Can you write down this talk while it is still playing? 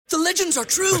The legends are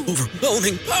true.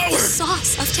 Overwhelming power!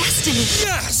 Sauce of destiny.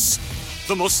 Yes!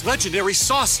 The most legendary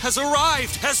sauce has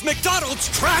arrived as McDonald's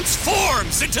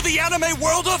transforms into the anime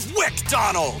world of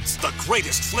WickDonald's. The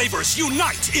greatest flavors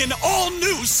unite in all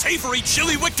new savory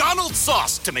chili McDonald's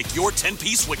sauce to make your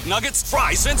 10-piece Wick Nuggets,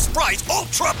 fries, and Sprite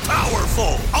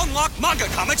ultra-powerful. Unlock manga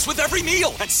comics with every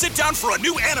meal and sit down for a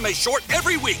new anime short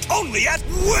every week only at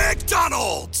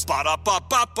WickDonald's.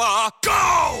 Ba-da-ba-ba-ba,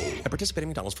 go! At participating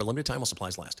McDonald's for a limited time while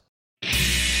supplies last.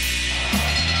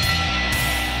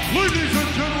 Ladies and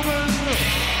gentlemen,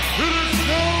 it is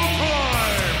now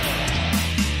time!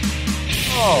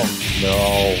 Oh,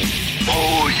 no.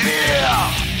 Oh,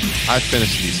 yeah! I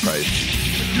finished these fights.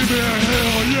 Give me a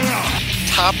hell yeah!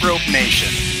 Top Rope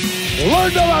Nation.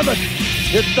 Learn to love it!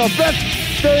 It's the best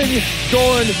thing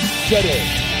going today.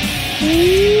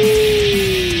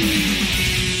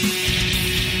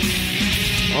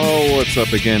 Oh, what's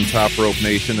up again, Top Rope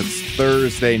Nation? It's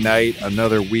Thursday night,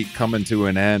 another week coming to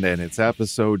an end, and it's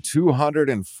episode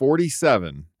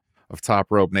 247 of Top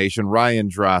Rope Nation. Ryan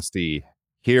Drosty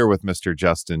here with Mr.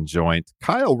 Justin Joint.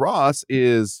 Kyle Ross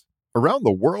is around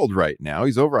the world right now.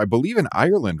 He's over, I believe, in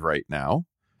Ireland right now.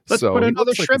 Let's put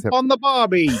another shrimp on the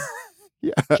barbie.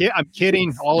 Yeah. I'm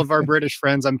kidding. All of our British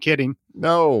friends, I'm kidding.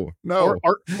 No.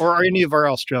 Or any of our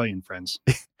Australian friends.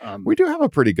 We do have a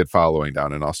pretty good following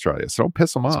down in Australia, so don't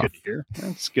piss them off. Good to hear.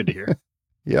 That's good to hear.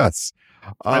 Yes.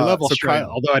 I love Australia,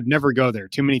 although I'd never go there.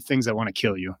 Too many things that want to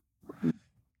kill you.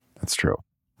 That's true.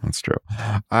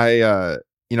 I've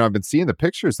been seeing the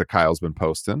pictures that Kyle's been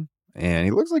posting, and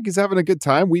he looks like he's having a good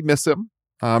time. We miss him.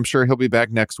 I'm sure he'll be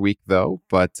back next week, though.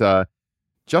 But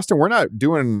Justin, we're not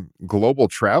doing global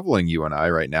traveling, you and I,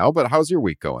 right now, but how's your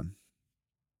week going?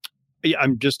 Yeah,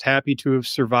 I'm just happy to have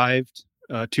survived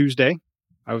Tuesday.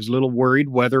 I was a little worried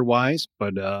weather-wise,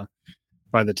 but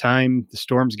by the time the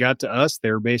storms got to us,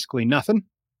 they were basically nothing.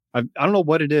 I don't know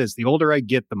what it is. The older I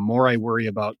get, the more I worry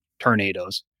about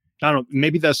tornadoes. I don't know.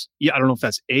 Maybe I don't know if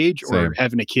that's age or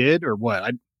having a kid or what.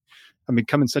 I'm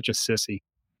becoming such a sissy.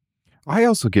 I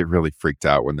also get really freaked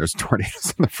out when there's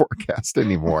tornadoes in the forecast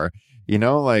anymore.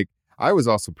 I was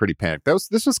also pretty panicked.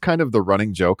 This was kind of the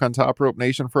running joke on Top Rope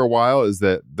Nation for a while, is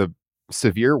that the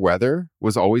severe weather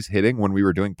was always hitting when we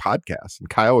were doing podcasts, and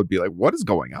Kyle would be like, "What is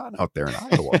going on out there in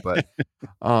Iowa?" But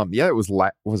it was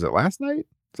was it last night?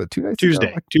 Was it 2 nights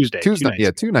ago?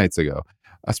 Tuesday. 2 nights ago.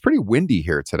 It's pretty windy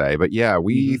here today, but yeah,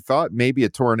 we thought maybe a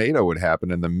tornado would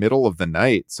happen in the middle of the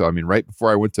night. So right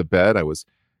before I went to bed, I was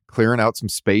clearing out some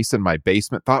space in my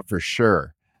basement. Thought for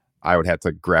sure I would have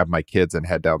to grab my kids and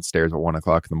head downstairs at 1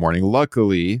 o'clock in the morning.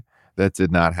 Luckily, that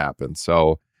did not happen.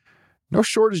 So no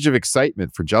shortage of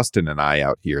excitement for Justin and I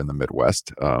out here in the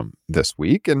Midwest this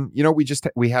week. And,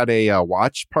 we had a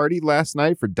watch party last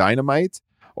night for Dynamite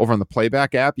over on the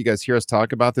Playback app. You guys hear us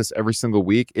talk about this every single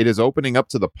week. It is opening up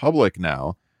to the public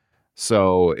now.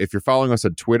 So if you're following us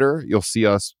on Twitter, you'll see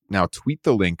us now tweet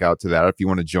the link out to that if you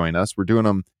want to join us. We're doing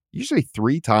them usually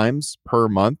 3 times per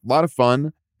month. A lot of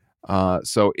fun.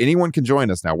 So anyone can join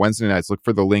us now. Wednesday nights, look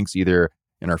for the links either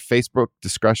in our Facebook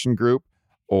discussion group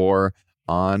or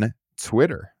on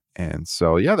Twitter. And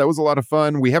so, yeah, that was a lot of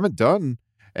fun. We haven't done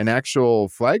an actual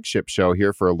flagship show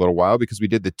here for a little while because we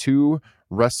did the 2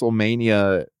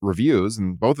 WrestleMania reviews,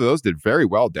 and both of those did very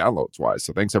well downloads wise.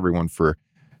 So thanks everyone for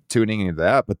tuning into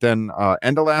that. But then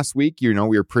end of last week, we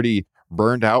were pretty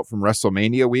burned out from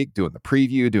WrestleMania week, doing the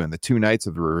preview, doing the 2 nights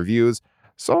of the reviews.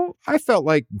 So I felt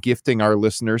like gifting our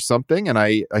listeners something, and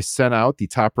I sent out the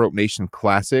Top Rope Nation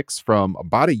Classics from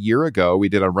about a year ago. We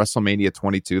did on WrestleMania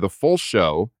 22, the full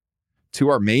show, to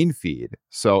our main feed.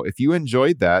 So if you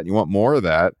enjoyed that and you want more of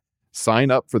that, sign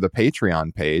up for the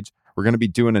Patreon page. We're going to be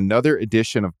doing another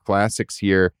edition of Classics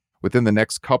here within the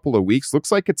next couple of weeks. Looks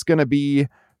like it's going to be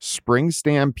Spring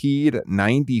Stampede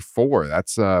 94.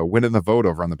 That's winning the vote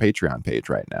over on the Patreon page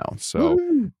right now. So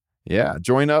yeah,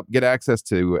 join up, get access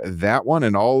to that one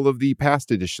and all of the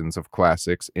past editions of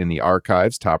Classics in the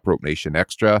archives, Top Rope Nation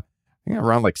Extra. I think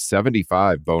around like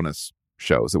 75 bonus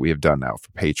shows that we have done now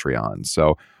for Patreon.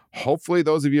 So hopefully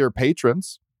those of you who are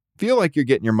patrons feel like you're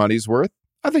getting your money's worth.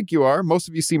 I think you are. Most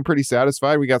of you seem pretty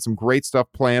satisfied. We got some great stuff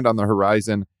planned on the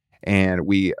horizon, and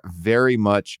we very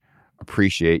much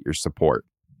appreciate your support.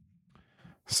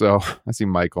 So I see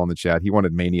Michael in the chat. He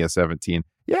wanted Mania 17.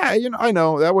 Yeah, I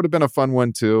know that would have been a fun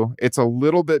one too. It's a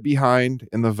little bit behind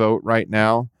in the vote right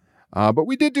now, but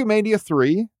we did do Mania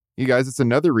 3. You guys, it's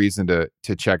another reason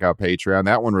to check out Patreon.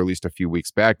 That one released a few weeks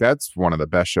back. That's one of the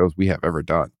best shows we have ever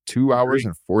done. 2 hours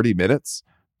and 40 minutes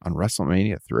on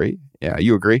WrestleMania 3. Yeah,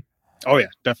 you agree? Oh, yeah,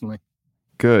 definitely.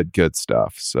 Good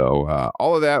stuff. So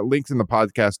all of that links in the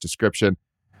podcast description.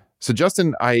 So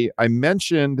Justin, I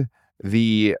mentioned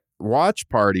the watch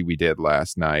party we did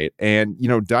last night. And,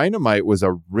 Dynamite was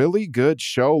a really good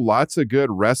show, lots of good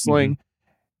wrestling.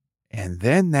 And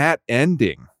then that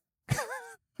ending.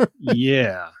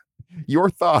 Yeah. Your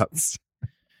thoughts?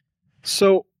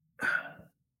 So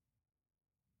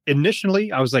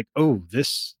initially I was like, oh,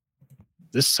 this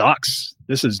sucks.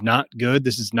 This is not good.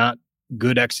 This is not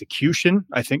good execution,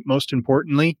 I think, most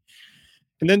importantly.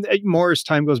 And then more as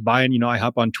time goes by and, I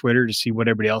hop on Twitter to see what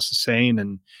everybody else is saying,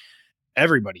 and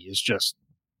everybody is just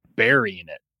burying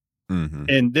it. Mm-hmm.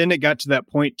 And then it got to that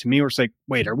point to me where it's like,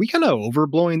 wait, are we kind of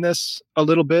overblowing this a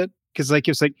little bit? Because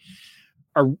it's like,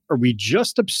 are we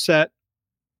just upset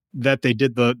that they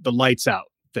did the lights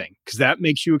out thing? Because that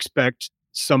makes you expect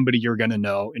somebody you're going to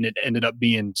know. And it ended up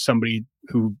being somebody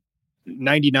who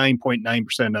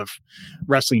 99.9% of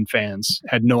wrestling fans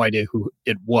had no idea who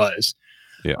it was.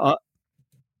 Yeah.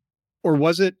 Or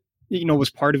was it, was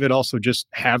part of it also just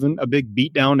having a big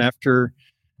beatdown after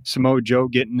Samoa Joe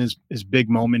getting his big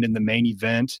moment in the main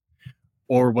event?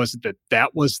 Or was it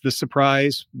that was the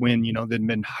surprise when, they'd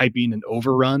been hyping an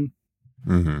overrun?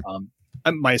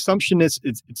 Mm-hmm. My assumption is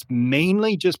it's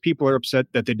mainly just people are upset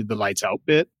that they did the lights out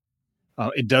bit.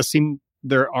 It does seem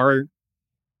there are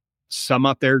some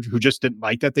out there who just didn't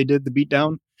like that they did the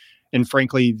beatdown. And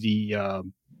frankly, the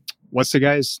what's the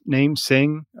guy's name?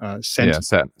 Singh?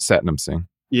 Satnam Singh.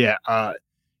 Yeah.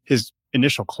 His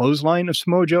initial clothesline of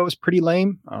Samoa Joe is pretty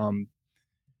lame. Kind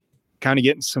of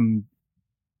getting some,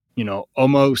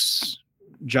 almost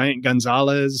Giant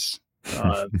Gonzalez,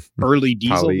 early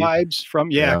Diesel vibes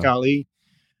from Khali.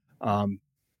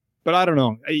 But I don't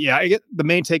know. Yeah, I get the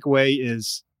main takeaway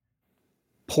is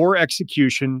poor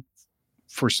execution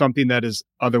for something that is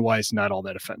otherwise not all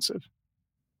that offensive.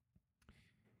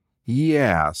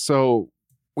 Yeah. So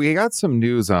we got some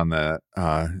news on that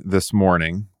this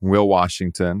morning. Will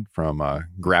Washington from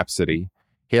Grap City,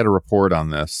 he had a report on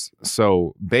this.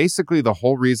 So basically the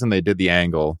whole reason they did the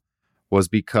angle was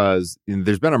because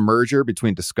there's been a merger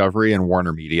between Discovery and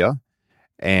Warner Media.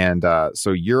 And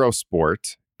so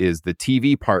Eurosport is the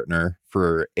TV partner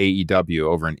for AEW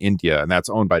over in India, and that's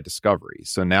owned by Discovery.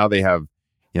 So now they have,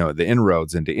 the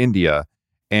inroads into India.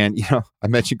 And, I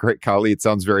mentioned Great Khali. It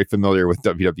sounds very familiar with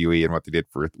WWE and what they did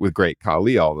with Great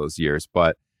Khali all those years.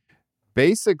 But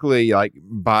basically, like,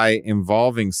 by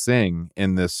involving Singh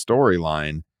in this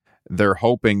storyline, they're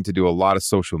hoping to do a lot of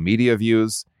social media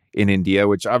views in India,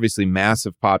 which obviously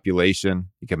massive population.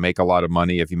 You can make a lot of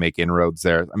money if you make inroads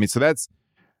there. I mean, so that's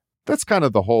kind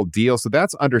of the whole deal. So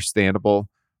that's understandable.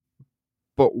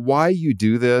 But why you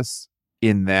do this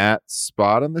in that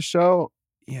spot on the show?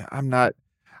 Yeah, I'm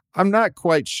not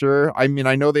quite sure. I mean,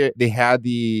 I know they had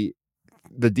the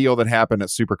deal that happened at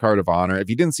Supercard of Honor. If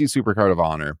you didn't see Supercard of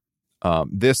Honor,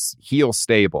 this heel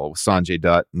stable, Sanjay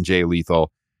Dutt and Jay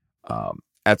Lethal,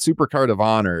 at Supercard of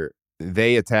Honor,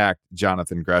 they attacked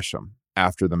Jonathan Gresham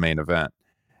after the main event.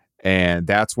 And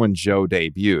that's when Joe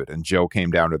debuted. And Joe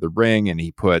came down to the ring and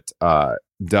he put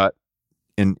Dutt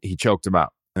and he choked him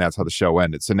out. And that's how the show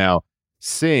ended. So now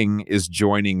Singh is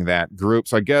joining that group.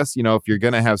 So I guess, if you're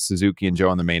going to have Suzuki and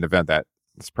Joe in the main event,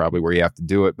 that's probably where you have to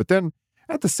do it. But then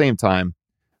at the same time,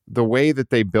 the way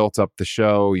that they built up the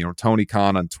show, Tony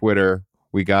Khan on Twitter,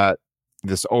 we got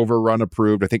this overrun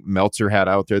approved. I think Meltzer had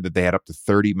out there that they had up to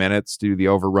 30 minutes to do the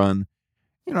overrun.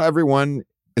 Everyone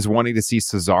is wanting to see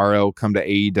Cesaro come to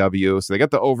AEW. So they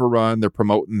got the overrun. They're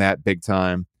promoting that big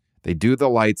time. They do the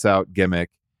lights out gimmick.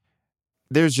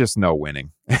 There's just no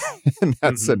winning in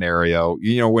that scenario.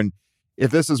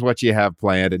 If this is what you have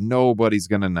planned and nobody's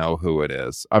going to know who it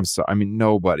is. I'm sorry. I mean,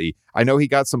 nobody. I know he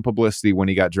got some publicity when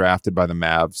he got drafted by the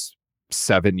Mavs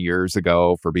 7 years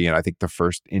ago for being, I think, the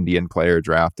first Indian player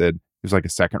drafted. He was like a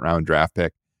second round draft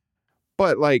pick.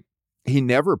 But he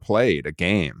never played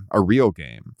a real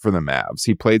game for the Mavs.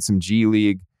 He played some G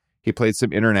League. He played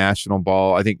some international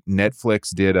ball. I think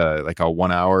Netflix did a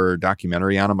 1 hour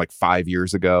documentary on him 5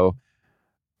 years ago.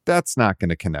 That's not going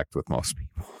to connect with most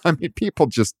people. I mean, people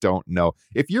just don't know.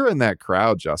 If you're in that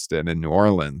crowd, Justin, in New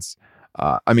Orleans,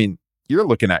 you're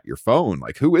looking at your phone.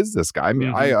 Who is this guy? I mean,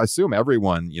 I assume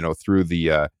everyone, through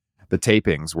the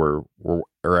tapings were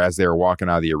or as they were walking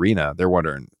out of the arena, they're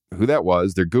wondering who that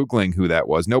was. They're Googling who that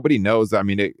was. Nobody knows. I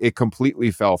mean, it completely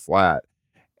fell flat.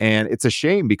 And it's a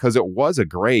shame because it was a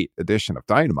great edition of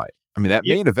Dynamite. I mean, that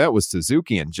main event was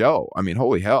Suzuki and Joe. I mean,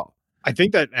 holy hell. I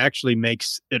think that actually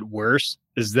makes it worse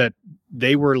is that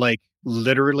they were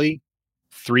literally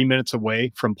 3 minutes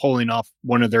away from pulling off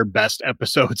one of their best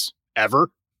episodes ever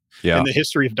in the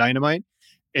history of Dynamite.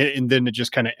 And then it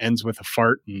just kind of ends with a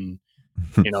fart and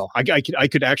I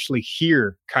could actually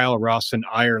hear Kyle Ross in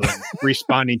Ireland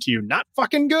responding to you. Not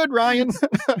fucking good, Ryan.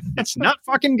 It's not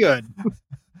fucking good.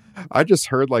 I just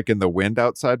heard like in the wind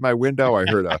outside my window, I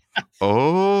heard a,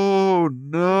 oh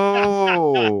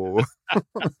no.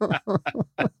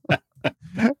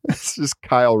 It's just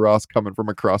Kyle Ross coming from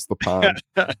across the pond.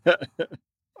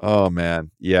 Oh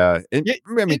man. Yeah. And,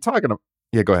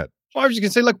 Yeah, go ahead. Well, I was just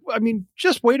gonna say, like, I mean,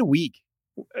 just wait a week.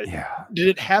 Yeah. Did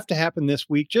it have to happen this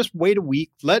week? Just wait a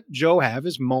week. Let Joe have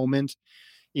his moment.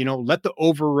 Let the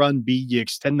overrun be. You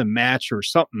extend the match or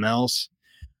something else.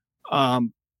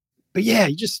 But yeah,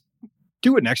 you just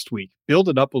do it next week. Build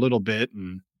it up a little bit,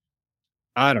 and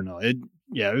I don't know. It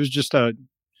was just a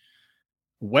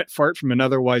wet fart from an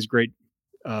otherwise great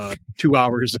 2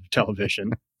 hours of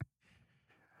television.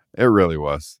 It really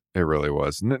was. It really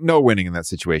was. No winning in that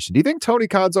situation. Do you think Tony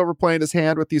Khan's overplaying his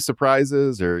hand with these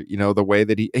surprises, or the way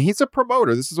that he's a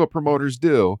promoter? This is what promoters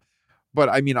do. But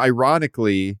I mean,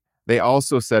 ironically, they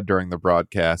also said during the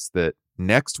broadcast that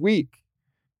next week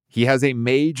he has a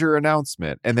major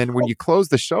announcement. And then when you close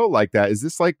the show like that, is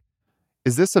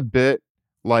this a bit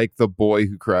like The Boy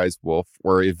Who Cries Wolf,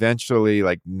 where eventually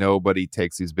like nobody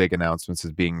takes these big announcements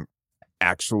as being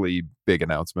actually big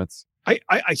announcements?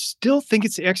 I still think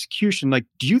it's the execution. Like,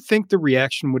 do you think the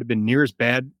reaction would have been near as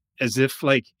bad as if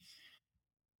like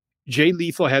Jay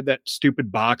Lethal had that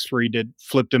stupid box where he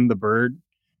flipped him the bird?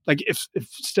 Like if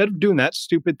instead of doing that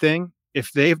stupid thing,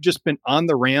 if they have just been on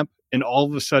the ramp and all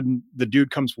of a sudden the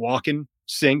dude comes walking,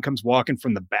 Singh comes walking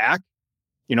from the back,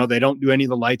 they don't do any of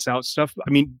the lights out stuff. I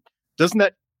mean, doesn't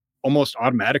that almost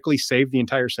automatically save the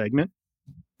entire segment?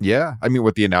 Yeah. I mean,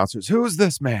 with the announcers, who is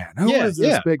this man? Who is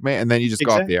this big man? And then you just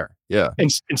go off the air. Yeah.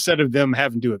 And instead of them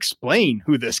having to explain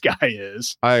who this guy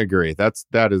is. I agree. That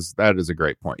is a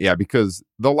great point. Yeah. Because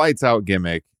the lights out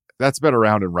gimmick, that's been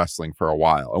around in wrestling for a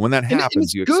while. And when that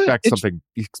happens, you expect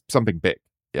something big.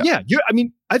 Yeah. Yeah. I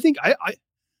mean, I think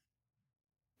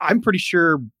I'm pretty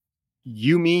sure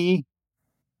you, me,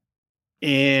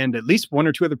 and at least one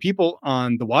or two other people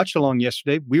on the watch along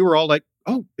yesterday, we were all like,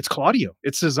 oh, it's Claudio.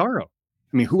 It's Cesaro.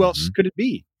 I mean, who else could it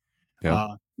be?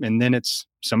 Yeah. And then it's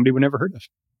somebody we never heard of.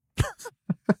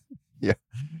 Yeah.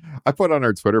 I put on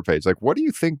our Twitter page, like, what do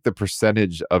you think the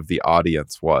percentage of the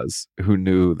audience was who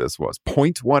knew this was?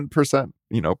 0.1%,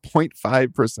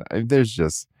 0.5%. I mean,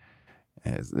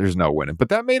 there's no winning. But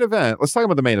that main event, let's talk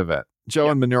about the main event. Joe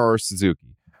and Minoru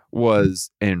Suzuki was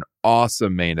an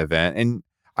awesome main event. And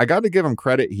I got to give them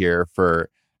credit here for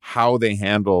how they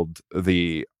handled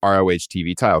the ROH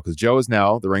TV title, because Joe is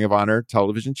now the Ring of Honor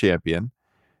television champion.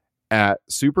 At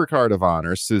Supercard of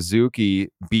Honor, Suzuki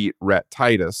beat Rhett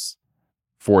Titus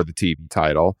for the TV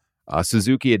title.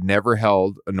 Suzuki had never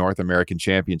held a North American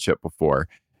championship before.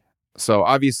 So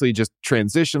obviously just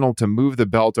transitional to move the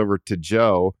belt over to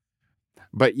Joe.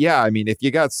 But yeah, I mean, if you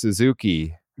got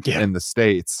Suzuki in the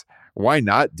States, why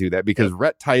not do that? Because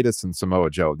Rhett Titus and Samoa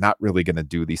Joe not really going to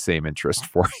do the same interest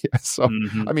for you. So,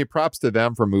 I mean, props to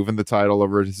them for moving the title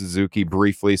over to Suzuki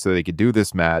briefly so they could do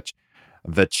this match.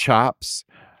 The chops,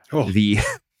 it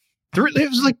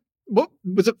was like, what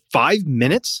was it? 5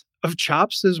 minutes of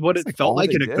chops is what it felt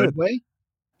like in a good way.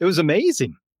 It was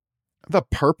amazing. The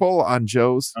purple on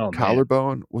Joe's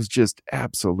collarbone was just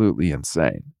absolutely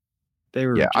insane.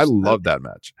 I love that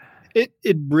match.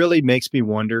 It really makes me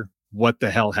wonder what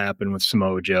the hell happened with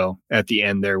Samoa Joe at the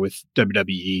end there with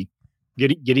WWE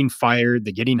getting fired,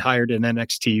 the getting hired in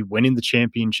NXT, winning the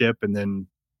championship, and then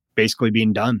basically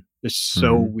being done. It's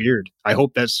so weird. I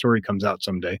hope that story comes out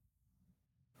someday.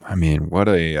 I mean, what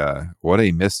a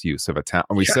misuse of a talent.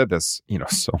 We said this,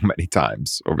 so many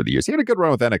times over the years. He had a good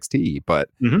run with NXT, but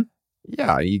you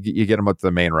get him up to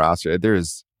the main roster.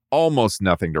 There's almost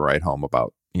nothing to write home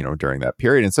about, during that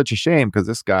period. And such a shame because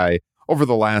this guy over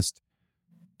the last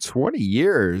 20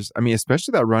 years, I mean,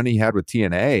 especially that run he had with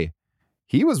TNA,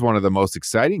 he was one of the most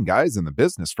exciting guys in the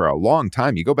business for a long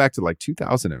time. You go back to like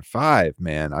 2005,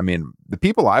 man. I mean, the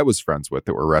people I was friends with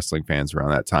that were wrestling fans around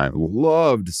that time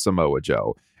loved Samoa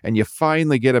Joe. And you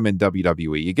finally get him in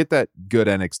WWE. You get that good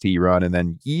NXT run and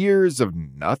then years of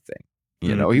nothing.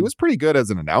 He was pretty good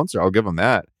as an announcer. I'll give him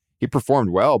that. He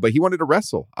performed well, but he wanted to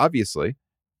wrestle, obviously.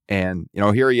 And,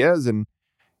 here he is, and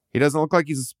he doesn't look like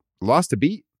he's lost a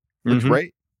beat. Looks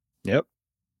great. Yep.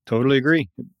 Totally agree.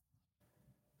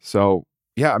 So,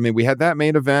 yeah, I mean, we had that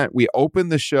main event. We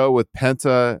opened the show with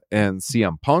Penta and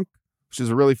CM Punk, which is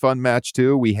a really fun match,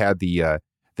 too. We had the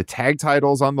tag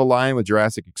titles on the line with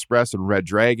Jurassic Express and Red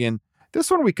Dragon. This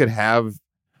one we could have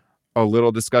a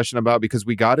little discussion about because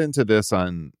we got into this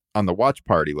on the watch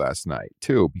party last night,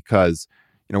 too, because,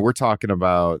 we're talking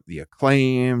about the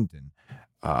Acclaimed and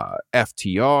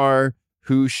FTR,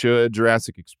 who should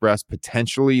Jurassic Express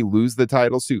potentially lose the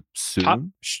titles to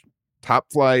soon? Top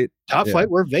Flight. Top Flight,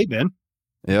 where have they been?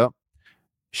 Yep.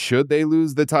 Should they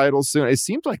lose the titles soon? It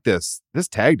seems like this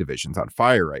tag division's on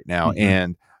fire right now. Mm-hmm.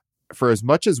 And for as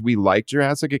much as we like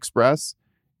Jurassic Express,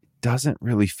 it doesn't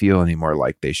really feel anymore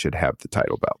like they should have the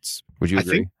title belts. Would you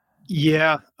agree?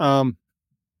 Yeah.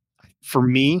 For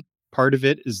me, part of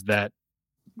it is that,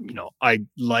 I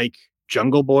like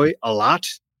Jungle Boy a lot,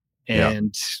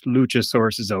 and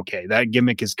Luchasaurus is okay. That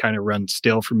gimmick is kind of run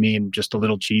still for me and just a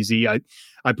little cheesy. I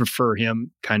prefer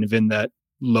him kind of in that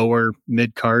lower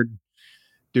mid card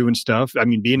doing stuff. I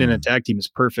mean, being in a tag team is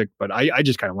perfect, but I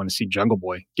just kind of want to see Jungle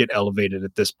Boy get elevated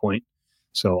at this point.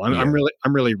 So I'm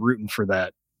really rooting for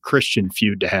that Christian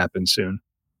feud to happen soon.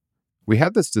 We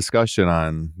had this discussion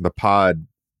on the pod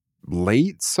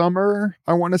late summer,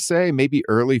 I want to say, maybe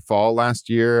early fall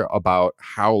last year, about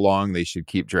how long they should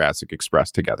keep Jurassic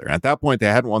Express together. And at that point, they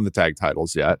hadn't won the tag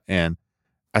titles yet. And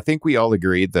I think we all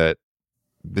agreed that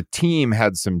the team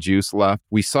had some juice left.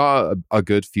 We saw a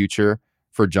good future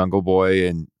for Jungle Boy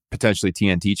and potentially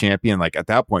TNT champion. Like at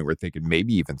that point, we're thinking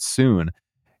maybe even soon.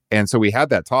 And so we had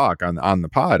that talk on the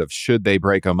pod of should they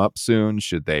break them up soon?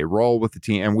 Should they roll with the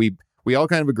team? And we all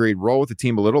kind of agreed, roll with the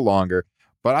team a little longer.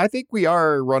 But I think we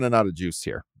are running out of juice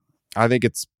here. I think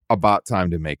it's about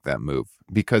time to make that move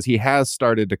because he has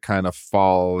started to kind of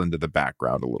fall into the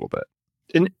background a little bit.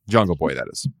 And Jungle Boy, that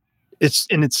is. It's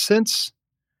since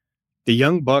the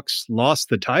Young Bucks lost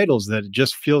the titles that it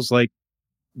just feels like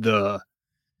the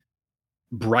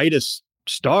brightest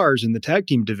stars in the tag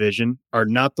team division are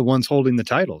not the ones holding the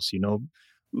titles.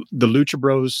 The Lucha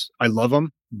Bros, I love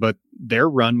them, but their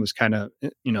run was kind of,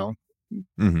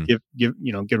 give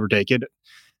or take it.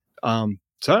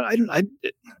 So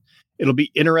it'll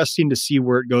be interesting to see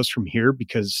where it goes from here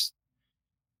because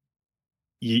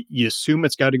you assume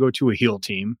it's got to go to a heel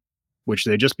team, which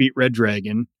they just beat Red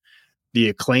Dragon. The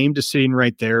Acclaimed is sitting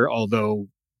right there, although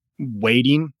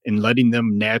waiting and letting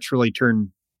them naturally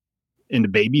turn into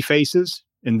baby faces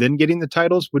and then getting the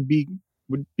titles would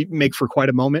make for quite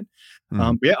a moment.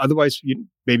 Otherwise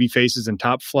baby faces and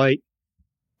Top Flight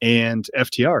and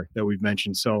FTR that we've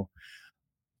mentioned. So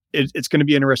it's going to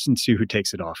be interesting to see who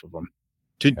takes it off of them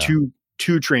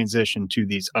to transition to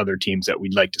these other teams that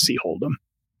we'd like to see hold them.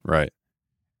 Right.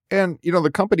 And,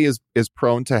 the company is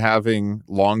prone to having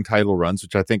long title runs,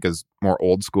 which I think as more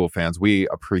old school fans, we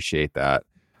appreciate that.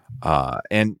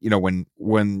 And,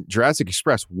 when Jurassic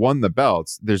Express won the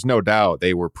belts, there's no doubt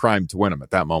they were primed to win them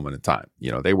at that moment in time.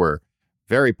 They were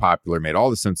very popular, made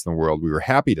all the sense in the world. We were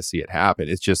happy to see it happen.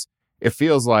 It's just, it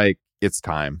feels like it's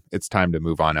time. It's time to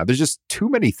move on now. There's just too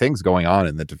many things going on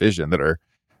in the division that are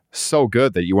so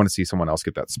good that you want to see someone else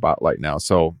get that spotlight now.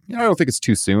 So, I don't think it's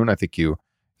too soon. I think you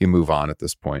move on at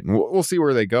this point, and we'll see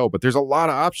where they go. But there's a lot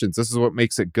of options. This is what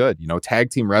makes it good.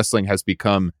 Tag team wrestling has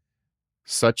become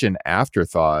such an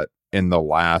afterthought in the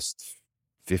last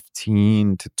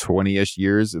 15 to 20-ish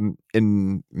years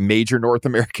in major North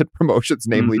American promotions,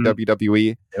 namely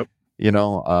WWE. Yep.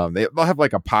 They'll have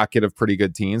like a pocket of pretty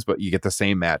good teams, but you get the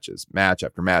same matches, match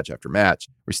after match after match.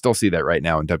 We still see that right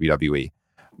now in WWE.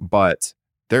 But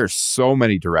there's so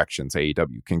many directions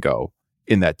AEW can go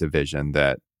in that division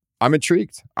that I'm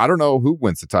intrigued. I don't know who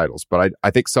wins the titles, but I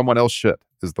think someone else should,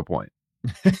 is the point.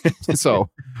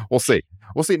 So we'll see.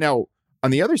 We'll see. Now,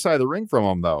 on the other side of the ring from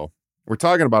them, though, we're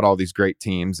talking about all these great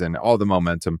teams and all the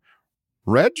momentum.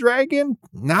 Red Dragon,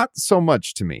 not so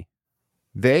much to me.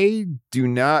 They do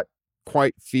not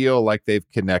quite feel like they've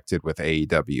connected with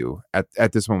AEW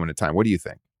at this moment in time. What do you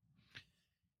think?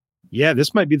 Yeah,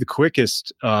 this might be the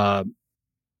quickest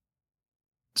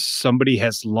somebody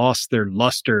has lost their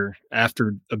luster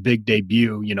after a big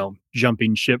debut,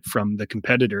 jumping ship from the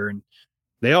competitor. And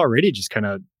they already just kind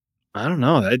of, I don't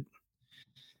know.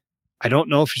 I don't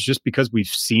know if it's just because we've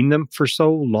seen them for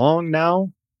so long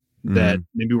now that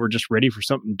maybe we're just ready for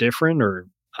something different, or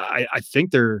I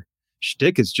think their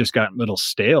shtick has just gotten a little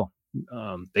stale.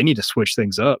 They need to switch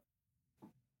things up.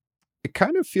 It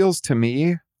kind of feels to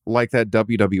me like that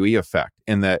WWE effect,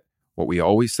 in that what we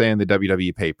always say in the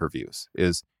WWE pay-per-views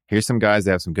is, here's some guys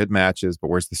that have some good matches, but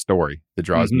where's the story that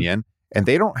draws me in? And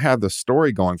they don't have the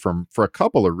story going for a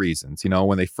couple of reasons.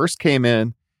 When they first came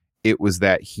in, it was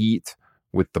that heat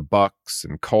with the Bucks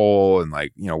and Cole and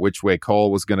which way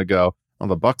Cole was going to go. Well,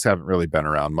 the Bucks haven't really been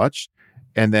around much.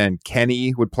 And then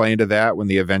Kenny would play into that when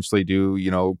they eventually do,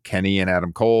 Kenny and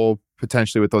Adam Cole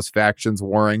potentially with those factions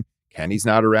warring. Kenny's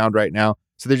not around right now.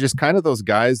 So they're just kind of those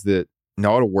guys that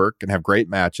know how to work and have great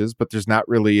matches, but there's not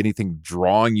really anything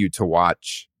drawing you to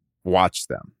watch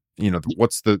them.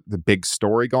 What's the big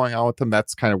story going on with them?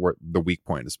 That's kind of where the weak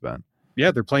point has been.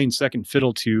 yeah, they're playing second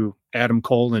fiddle to Adam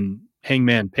Cole and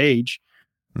Hangman Page.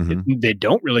 They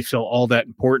don't really feel all that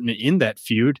important in that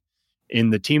feud. In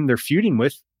the team they're feuding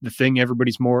with, the thing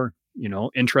everybody's more,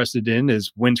 interested in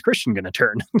is when's Christian going to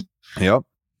turn? Yep.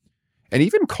 And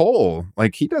even Cole,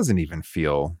 like, he doesn't even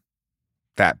feel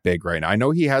that big right now. I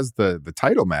know he has the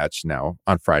title match now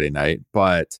on Friday night,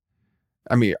 but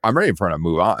I mean, I'm ready for him to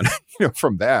move on,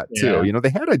 from that too. Yeah. They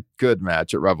had a good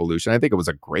match at Revolution. I think it was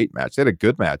a great match. They had a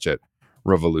good match at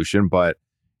Revolution, but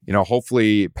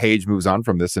hopefully Paige moves on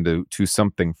from this into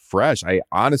something fresh. I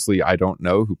don't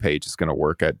know who Paige is going to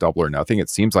work at Double or Nothing. It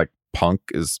seems like Punk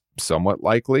is somewhat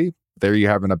likely. There you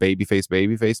having a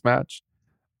babyface match.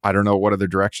 I don't know what other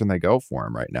direction they go for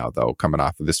him right now, though, coming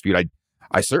off of this feud.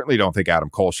 I certainly don't think Adam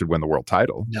Cole should win the world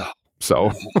title. No.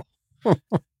 So,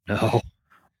 No.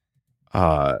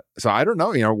 So I don't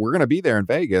know. We're going to be there in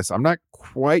Vegas. I'm not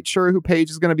quite sure who Paige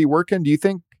is going to be working. Do you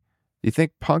think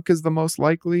Punk is the most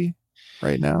likely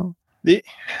right now?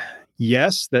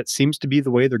 Yes, that seems to be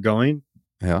the way they're going.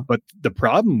 Yeah. But the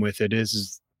problem with it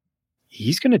is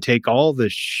he's going to take all the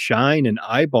shine and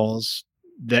eyeballs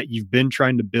that you've been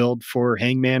trying to build for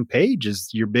Hangman Page as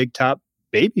your big top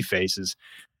baby faces.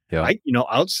 Yeah.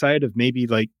 Outside of maybe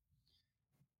like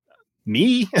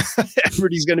me,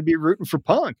 everybody's going to be rooting for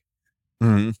Punk.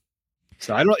 Mm-hmm.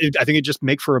 So I think it just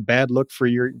make for a bad look for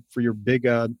your big,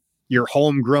 your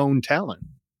homegrown talent.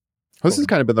 This has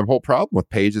kind of been the whole problem with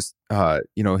Page's,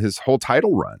 his whole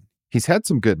title run. He's had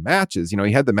some good matches.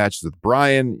 He had the matches with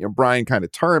Bryan. Bryan kind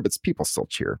of turned, but people still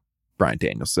cheer Bryan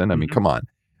Danielson. I mean, come on.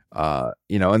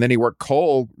 And then he worked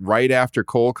Cole right after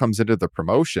Cole comes into the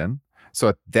promotion. So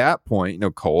at that point,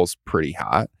 Cole's pretty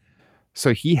hot.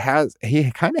 So he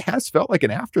kind of has felt like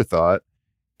an afterthought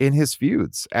in his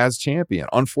feuds as champion.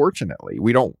 Unfortunately,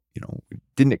 we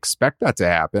didn't expect that to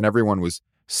happen. Everyone was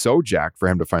so jacked for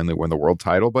him to finally win the world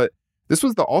title. But this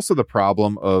was also the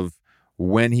problem of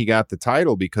when he got the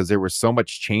title, because there was so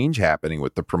much change happening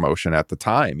with the promotion at the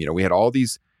time. We had all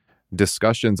these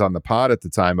discussions on the pod at the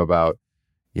time about,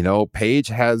 Hangman Page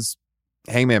has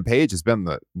been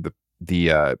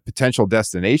the potential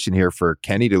destination here for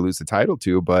Kenny to lose the title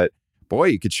to. But boy,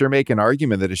 you could sure make an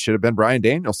argument that it should have been Bryan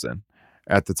Danielson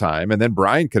at the time. And then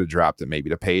Bryan could have dropped it maybe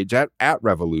to Page at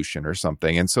Revolution or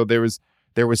something. And so there was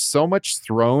so much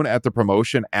thrown at the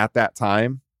promotion at that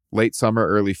time, late summer,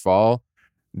 early fall.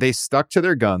 They stuck to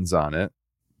their guns on it.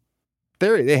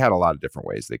 They had a lot of different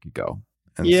ways they could go.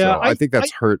 And so I think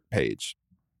that's hurt Page.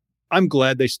 I'm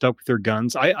glad they stuck with their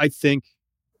guns. I think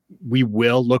we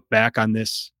will look back on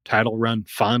this title run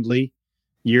fondly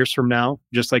years from now,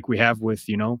 just like we have with,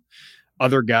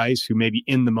 other guys who maybe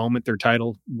in the moment their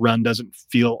title run doesn't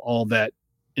feel all that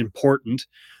important.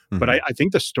 Mm-hmm. But I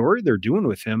think the story they're doing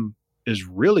with him is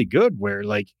really good, where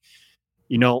to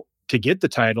get the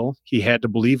title, he had to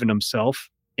believe in himself,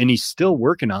 and he's still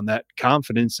working on that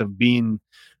confidence of being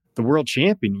the world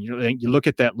champion. You look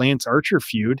at that Lance Archer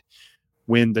feud.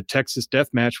 When the Texas Death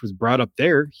Match was brought up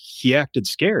there, he acted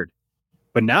scared.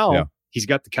 But now he's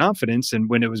got the confidence. And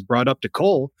when it was brought up to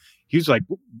Cole, he was like,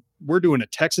 we're doing a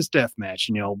Texas Death Match,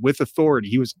 with authority.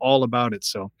 He was all about it.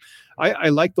 So I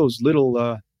like those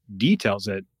little details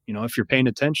that, if you're paying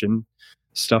attention,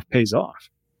 stuff pays off.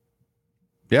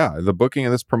 Yeah, the booking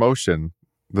of this promotion,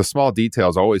 the small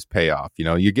details always pay off.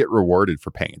 You get rewarded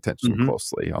for paying attention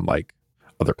closely, unlike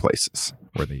other places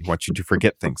where they want you to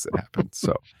forget things that happen.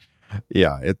 So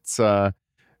yeah, it's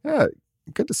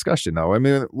good discussion though. I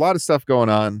mean, a lot of stuff going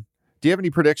on. Do you have any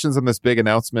predictions on this big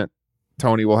announcement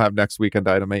Tony will have next week on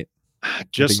Dynamite?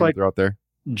 Just like out there,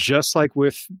 just like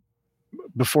with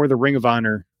before the Ring of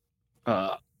Honor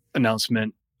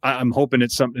announcement, I'm hoping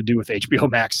it's something to do with HBO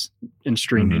Max and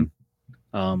streaming.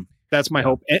 That's my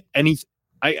hope.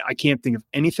 I can't think of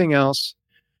anything else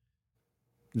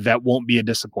that won't be a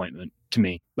disappointment to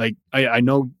me. Like I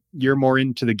know you're more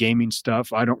into the gaming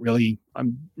stuff.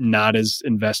 I'm not as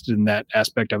invested in that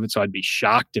aspect of it. So I'd be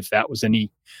shocked if that was any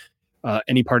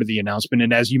part of the announcement.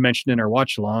 And as you mentioned in our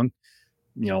watch along,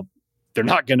 they're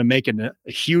not going to make a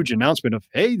huge announcement of,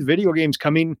 hey, the video game's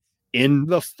coming in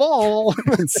the fall.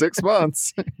 In 6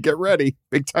 months. Get ready.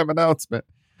 Big time announcement.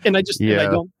 And I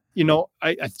don't,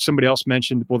 somebody else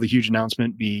mentioned, will the huge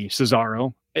announcement be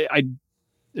Cesaro? It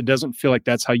doesn't feel like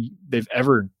that's how they've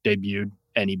ever debuted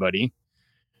anybody.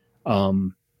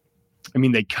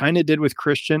 They kind of did with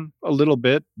Christian a little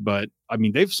bit, but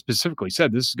they've specifically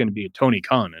said this is going to be a Tony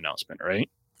Khan announcement, right?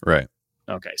 Right.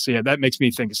 Okay. So yeah, that makes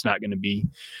me think it's not going to be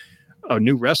a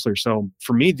new wrestler. So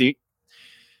for me,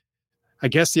 I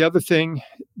guess the other thing,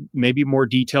 maybe more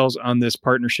details on this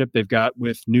partnership they've got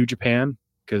with New Japan,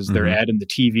 because they're adding the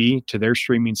TV to their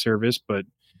streaming service, but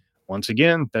once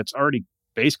again, that's already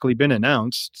basically been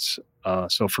announced.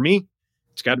 So for me,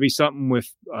 it's got to be something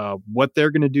with what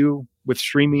they're going to do with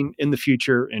streaming in the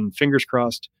future, and fingers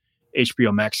crossed,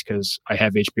 HBO Max, because I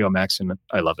have HBO Max and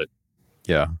I love it.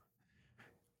 Yeah.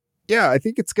 Yeah, I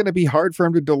think it's going to be hard for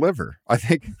him to deliver. I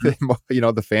think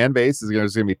the fan base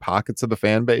there's going to be pockets of the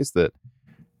fan base that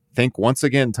think once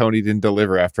again Tony didn't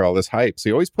deliver after all this hype. So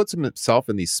he always puts himself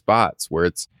in these spots where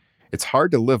it's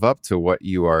hard to live up to what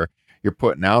you're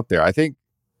putting out there. I think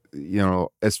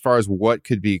as far as what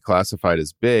could be classified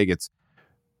as big, it's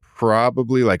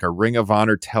probably like a Ring of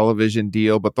Honor television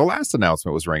deal. But the last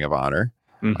announcement was Ring of Honor.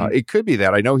 Mm-hmm. It could be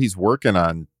that. I know he's working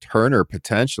on Turner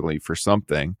potentially for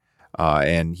something.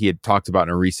 And he had talked about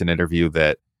in a recent interview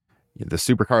that the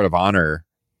Supercard of Honor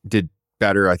did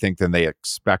better, I think, than they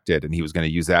expected. And he was going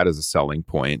to use that as a selling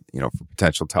point, for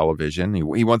potential television.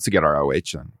 He wants to get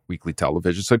ROH on weekly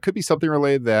television. So it could be something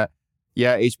related to that.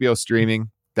 Yeah, HBO streaming,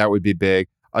 that would be big.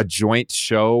 A joint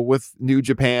show with New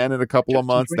Japan in a couple of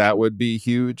months, that would be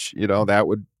huge. That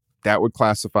would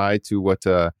classify to what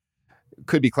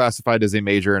could be classified as a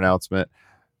major announcement.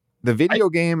 The video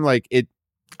game,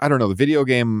 I don't know. The video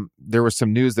game, there was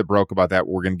some news that broke about that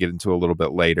we're going to get into a little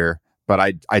bit later, but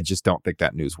I just don't think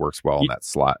that news works well in that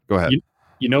slot. Go ahead.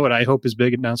 You know what I hope his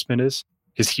big announcement is?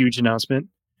 His huge announcement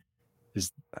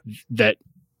is that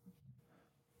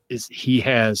he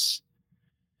has,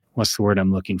 what's the word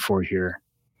I'm looking for here?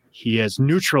 He has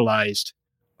neutralized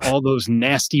all those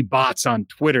nasty bots on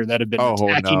Twitter that have been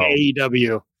attacking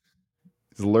AEW.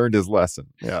 He's learned his lesson.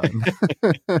 Yeah.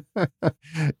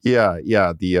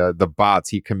 Yeah. The bots,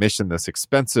 he commissioned this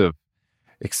expensive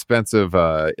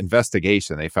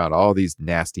investigation. They found all these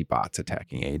nasty bots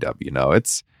attacking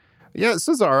AEW. A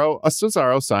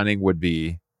Cesaro signing would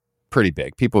be pretty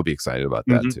big. People would be excited about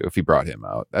that too if he brought him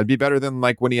out. That'd be better than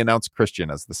when he announced Christian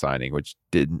as the signing, which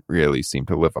didn't really seem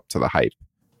to live up to the hype.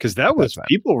 Because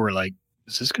people were like,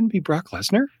 is this going to be Brock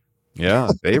Lesnar? Yeah,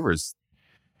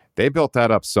 they built that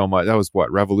up so much. That was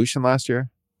Revolution last year?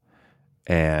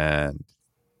 And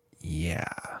yeah,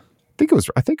 I think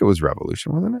it was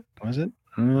Revolution, wasn't it? Was it?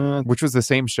 Which was the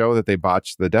same show that they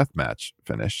botched the deathmatch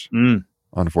finish,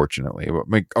 unfortunately.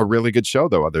 A really good show,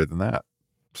 though, other than that.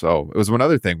 So it was one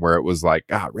other thing where it was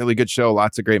really good show,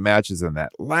 lots of great matches. And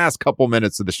that last couple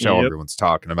minutes of the show, everyone's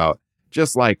talking about,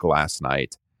 just like last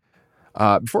night.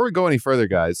 Before we go any further,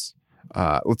 guys,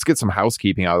 let's get some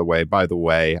housekeeping out of the way. By the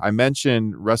way, I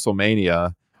mentioned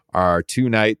WrestleMania, our 2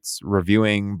 nights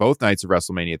reviewing both nights of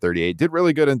WrestleMania 38. Did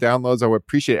really good in downloads. I would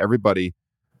appreciate everybody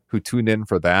who tuned in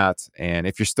for that. And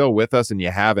if you're still with us and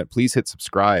you haven't, please hit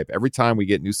subscribe. Every time we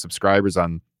get new subscribers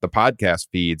on the podcast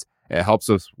feeds, it helps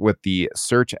us with the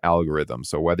search algorithm.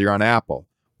 So whether you're on Apple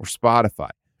or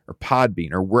Spotify or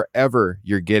Podbean or wherever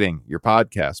you're getting your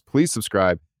podcast, please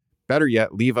subscribe. Better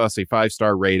yet, leave us a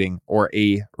 5-star rating or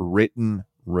a written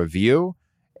review.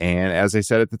 And as I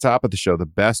said at the top of the show, the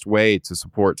best way to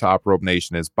support Top Rope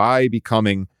Nation is by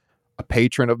becoming a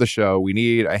patron of the show. We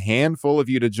need a handful of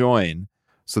you to join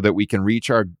so that we can reach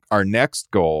our next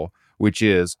goal, which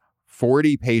is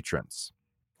 40 patrons.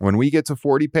 When we get to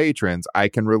 40 patrons, I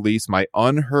can release my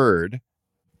unheard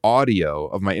audio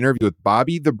of my interview with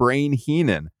Bobby the Brain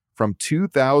Heenan from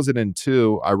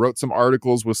 2002. I wrote some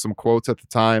articles with some quotes at the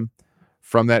time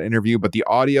from that interview, but the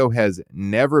audio has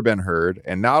never been heard,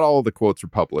 and not all of the quotes were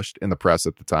published in the press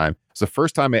at the time. It's the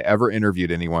first time I ever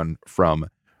interviewed anyone from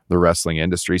the wrestling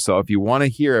industry. So if you want to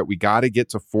hear it, we got to get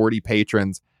to 40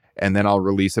 patrons, and then I'll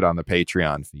release it on the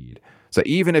Patreon feed. So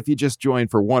even if you just join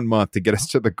for 1 month to get us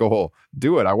to the goal,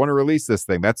 do it. I want to release this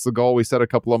thing. That's the goal we set a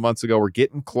couple of months ago. We're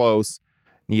getting close.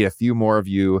 Need a few more of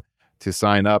you to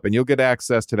sign up, and you'll get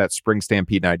access to that Spring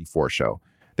Stampede 94 show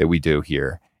that we do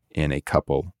here in a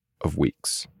couple of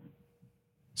weeks.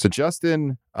 So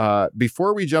Justin,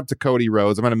 before we jump to Cody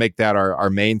Rhodes, I'm going to make that our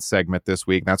main segment this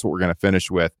week. That's what we're going to finish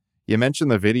with. You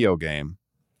mentioned the video game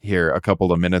here a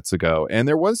couple of minutes ago, and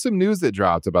there was some news that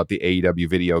dropped about the AEW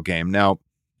video game. Now,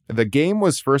 the game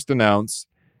was first announced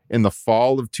in the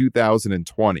fall of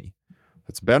 2020.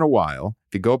 It's been a while.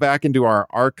 If you go back into our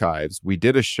archives, we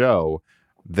did a show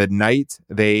the night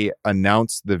they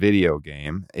announced the video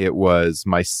game. It was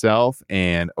myself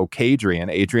and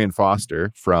Adrian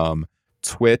Foster from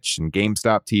Twitch and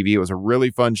GameStop TV. It was a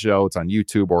really fun show. It's on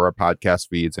YouTube or our podcast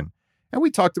feeds. And we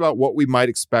talked about what we might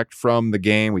expect from the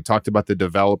game. We talked about the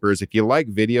developers. If you like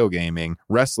video gaming,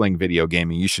 wrestling video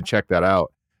gaming, you should check that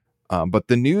out. But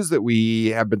the news that we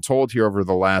have been told here over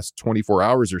the last 24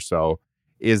 hours or so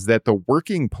is that the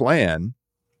working plan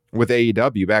with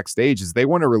AEW backstage is they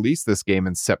want to release this game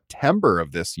in September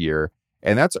of this year.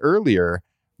 And that's earlier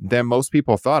than most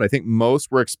people thought. I think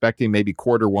most were expecting maybe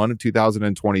Q1 of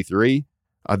 2023.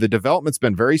 The development's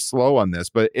been very slow on this,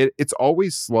 but it's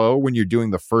always slow when you're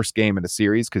doing the first game in a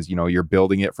series because, you're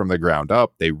building it from the ground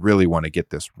up. They really want to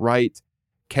get this right.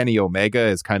 Kenny Omega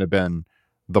has kind of been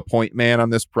the point man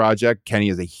on this project. Kenny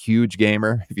is a huge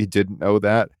gamer, if you didn't know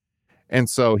that. And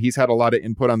so he's had a lot of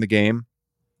input on the game.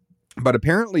 But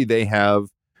apparently they have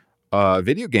a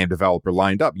video game developer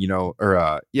lined up,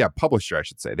 publisher, I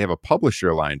should say. They have a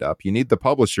publisher lined up. You need the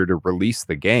publisher to release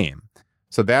the game.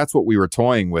 So that's what we were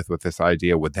toying with this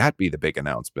idea. Would that be the big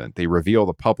announcement? They reveal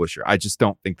the publisher. I just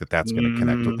don't think that that's going to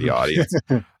connect with the audience.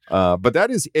 But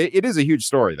it is a huge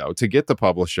story, though, to get the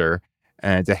publisher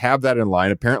and to have that in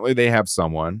line. Apparently they have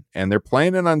someone, and they're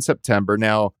planning on September.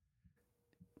 Now,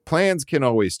 plans can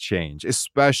always change,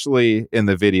 especially in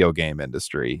the video game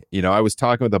industry. I was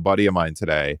talking with a buddy of mine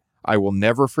today. I will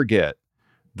never forget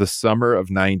the summer of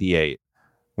 '98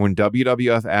 when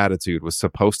WWF Attitude was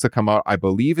supposed to come out, I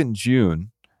believe in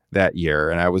June that year.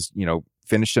 And I was,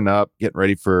 finishing up, getting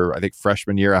ready for, I think,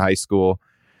 freshman year of high school.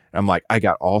 And I'm like, I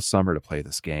got all summer to play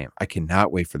this game. I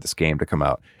cannot wait for this game to come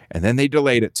out. And then they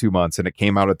delayed it 2 months and it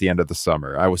came out at the end of the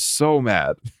summer. I was so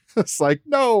mad. It's like,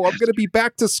 no, I'm going to be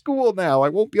back to school now. I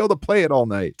won't be able to play it all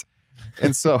night.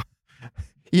 And so,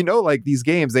 like these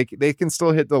games, they can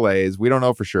still hit delays. We don't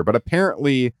know for sure. But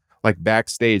apparently, like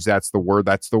backstage, that's the word.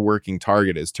 That's the working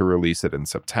target, is to release it in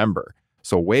September.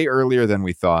 So way earlier than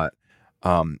we thought.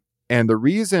 And the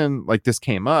reason like this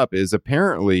came up is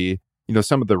apparently,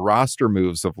 some of the roster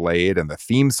moves of late and the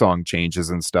theme song changes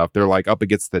and stuff, they're like up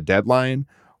against the deadline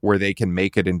where they can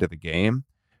make it into the game.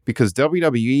 Because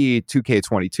WWE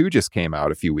 2K22 just came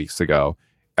out a few weeks ago,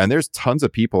 and there's tons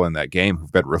of people in that game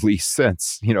who've been released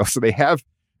since, so they have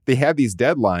these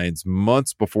deadlines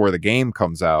months before the game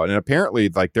comes out. And apparently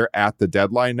like they're at the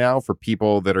deadline now for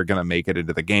people that are going to make it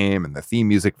into the game and the theme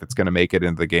music that's going to make it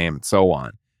into the game and so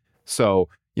on. So,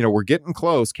 we're getting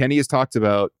close. Kenny has talked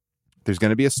about there's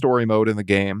going to be a story mode in the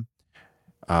game.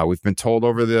 We've been told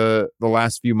over the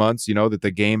last few months, that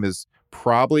the game is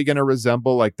probably going to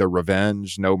resemble like the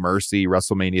Revenge, No Mercy,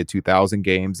 WrestleMania 2000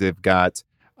 games. They've got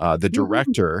the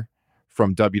director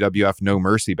from WWF No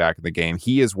Mercy back in the game.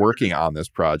 He is working on this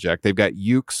project. They've got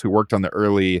Ukes, who worked on the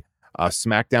early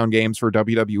SmackDown games for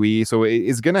WWE. So it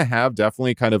is going to have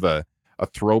definitely kind of a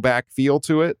throwback feel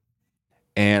to it.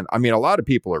 And I mean, a lot of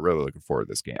people are really looking forward to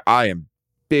this game. I am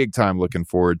big time looking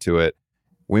forward to it.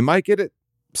 We might get it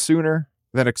sooner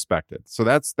than expected. So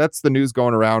that's the news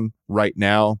going around right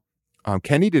now.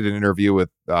 Kenny did an interview with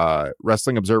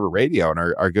Wrestling Observer Radio and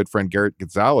our good friend Garrett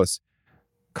Gonzalez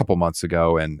a couple months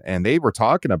ago, and they were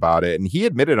talking about it. And he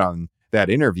admitted on that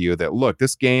interview that, look,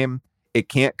 this game, it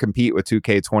can't compete with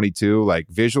 2K22. Like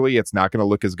visually, it's not going to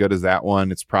look as good as that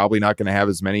one. It's probably not going to have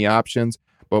as many options.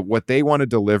 But what they want to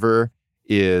deliver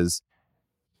is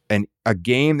a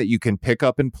game that you can pick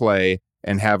up and play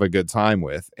and have a good time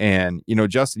with. And,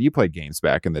 Justin, you played games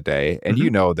back in the day, and you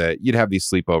know that you'd have these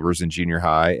sleepovers in junior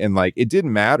high, and like, it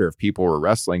didn't matter if people were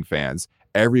wrestling fans.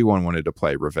 Everyone wanted to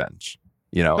play Revenge.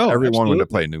 Everyone absolutely. wanted to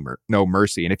play No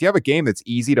Mercy. And if you have a game that's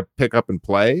easy to pick up and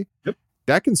play,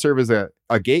 that can serve as a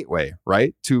gateway,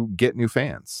 right, to get new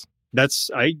fans.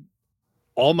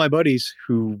 All my buddies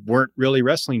who weren't really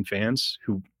wrestling fans,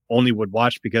 who only would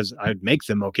watch because I'd make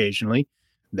them occasionally,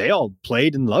 they all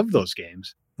played and loved those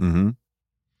games. Mm-hmm.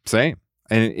 Same.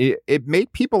 And it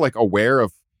made people like aware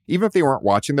of, even if they weren't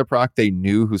watching the product, they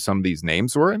knew who some of these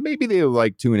names were, and maybe they would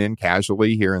like tune in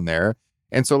casually here and there.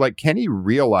 And so like Kenny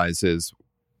realizes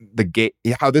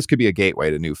how this could be a gateway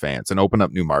to new fans and open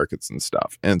up new markets and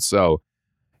stuff. And so,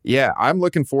 yeah, I'm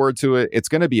looking forward to it. It's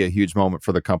going to be a huge moment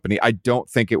for the company. I don't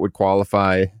think it would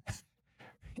qualify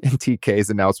in TK's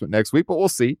announcement next week, but we'll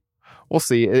see. We'll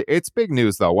see. It's big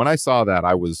news though. When I saw that,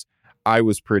 I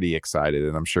was pretty excited,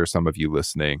 and I'm sure some of you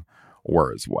listening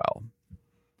were as well.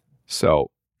 So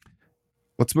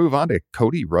let's move on to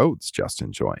Cody Rhodes,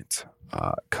 Justin Joint.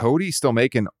 Cody still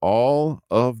making all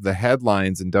of the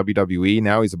headlines in WWE.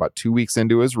 Now he's about 2 weeks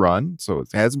into his run, so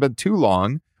it hasn't been too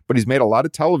long, but he's made a lot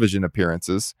of television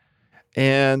appearances.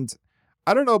 And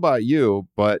I don't know about you,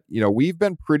 but we've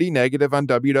been pretty negative on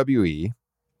WWE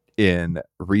in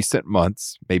recent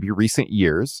months, maybe recent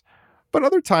years. But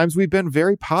other times we've been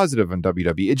very positive on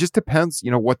WWE. It just depends,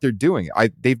 what they're doing.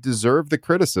 They've deserved the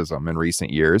criticism in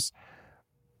recent years.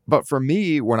 But for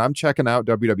me, when I'm checking out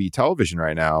WWE television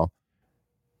right now,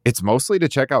 it's mostly to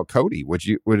check out Cody. Would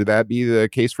that be the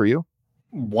case for you?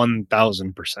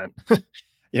 1,000%.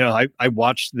 I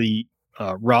watched the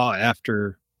Raw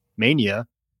after Mania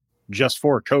just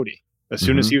for Cody. As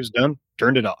soon as he was done,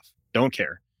 turned it off. Don't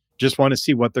care. Just want to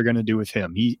see what they're going to do with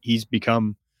him. He's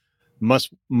become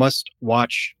must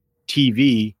watch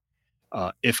TV,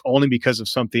 if only because of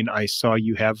something I saw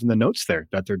you have in the notes there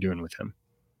that they're doing with him.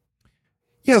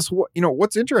 Yes,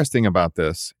 what's interesting about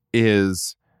this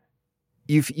is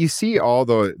you see all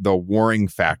the warring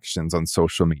factions on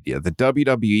social media, the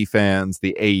WWE fans,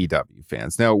 the AEW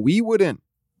fans. Now, we wouldn't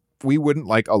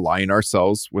like align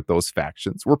ourselves with those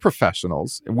factions. We're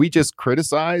professionals, and we just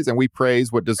criticize and we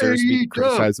praise what deserves to be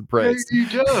criticized and praised.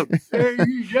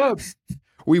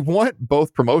 We want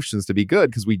both promotions to be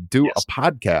good because we do a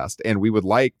podcast and we would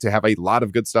like to have a lot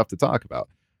of good stuff to talk about.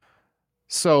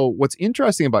 So what's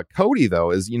interesting about Cody,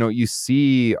 though, is, you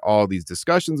see all these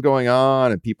discussions going on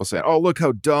and people saying, oh, look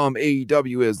how dumb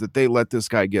AEW is that they let this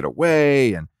guy get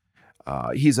away. And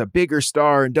he's a bigger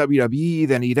star in WWE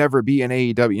than he'd ever be in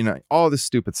AEW, all this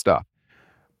stupid stuff.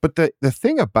 But the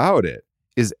thing about it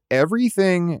is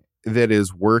everything that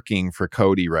is working for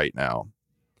Cody right now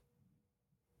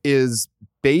is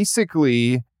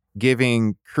basically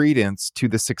giving credence to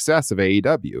the success of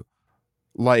AEW.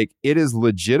 Like, it is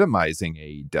legitimizing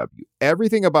AEW.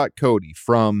 Everything about Cody,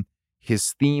 from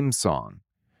his theme song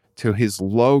to his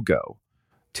logo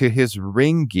to his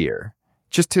ring gear,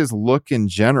 just his look in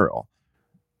general,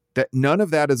 that none of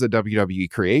that is a WWE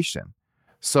creation.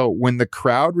 So when the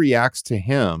crowd reacts to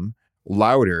him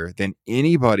louder than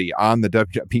anybody on the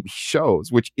WWE shows,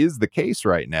 which is the case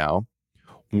right now,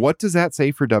 what does that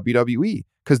say for WWE?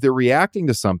 Because they're reacting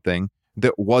to something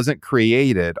that wasn't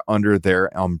created under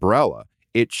their umbrella.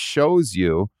 It shows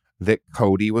you that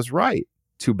Cody was right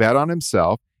to bet on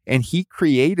himself, and he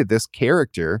created this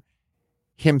character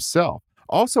himself.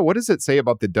 Also, what does it say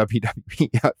about the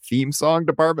WWE theme song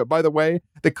department, by the way?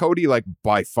 That Cody,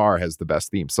 by far has the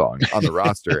best theme song on the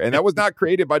roster. And that was not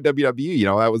created by WWE.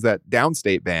 That was that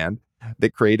downstate band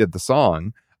that created the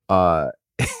song. And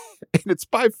it's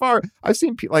by far, I've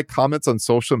seen comments on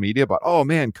social media about, oh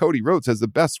man, Cody Rhodes has the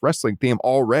best wrestling theme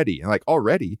already. And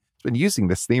already, been using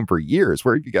this theme for years.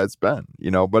 Where have you guys been?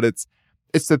 But it's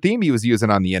the theme he was using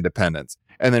on the independents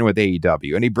and then with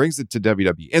AEW, and he brings it to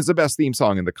WWE. It's the best theme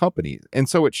song in the company. And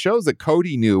so it shows that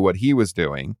Cody knew what he was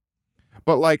doing.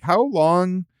 But how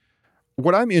long,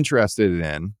 what I'm interested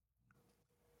in,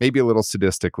 maybe a little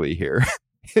sadistically here,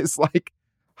 is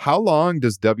how long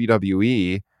does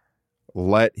WWE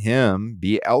let him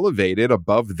be elevated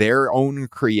above their own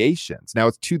creations? Now,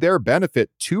 it's to their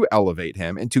benefit to elevate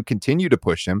him and to continue to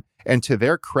push him. And to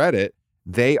their credit,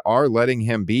 they are letting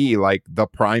him be the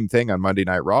prime thing on Monday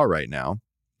Night Raw right now.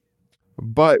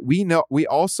 But we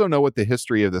also know what the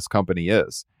history of this company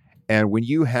is. And when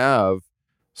you have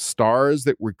stars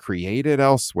that were created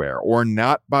elsewhere or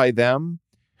not by them,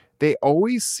 they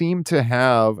always seem to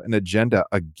have an agenda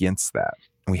against that.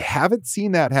 And we haven't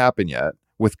seen that happen yet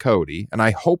with Cody, and I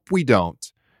hope we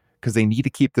don't, because they need to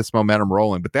keep this momentum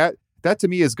rolling. But that to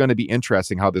me is going to be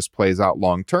interesting how this plays out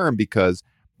long term, because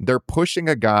they're pushing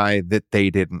a guy that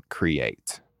they didn't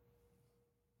create.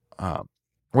 What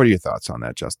are your thoughts on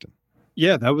that, Justin?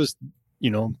 Yeah, that was,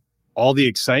 all the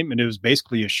excitement. It was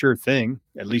basically a sure thing,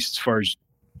 at least as far as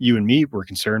you and me were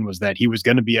concerned, was that he was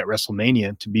going to be at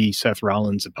WrestleMania to be Seth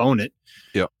Rollins' opponent.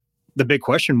 Yeah. The big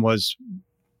question was,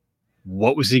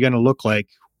 what was he going to look like?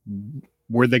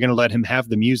 Were they going to let him have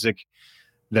the music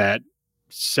that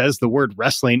says the word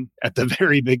wrestling at the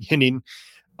very beginning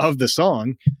of the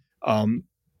song? And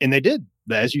they did.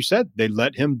 As you said, they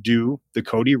let him do the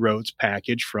Cody Rhodes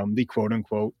package from the quote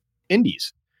unquote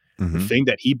indies, the thing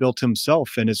that he built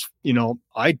himself. And is,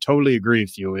 I totally agree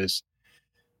with you, is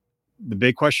the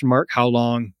big question mark. How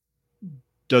long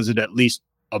does it at least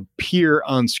appear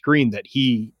on screen that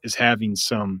he is having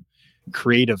some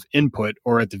creative input,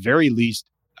 or at the very least,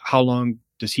 how long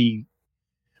does he,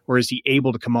 or is he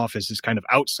able to come off as this kind of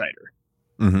outsider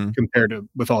compared to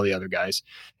with all the other guys?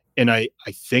 And I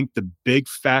think the big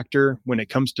factor when it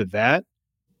comes to that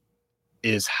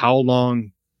is how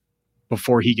long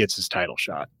before he gets his title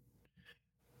shot.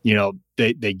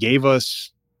 They gave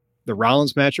us the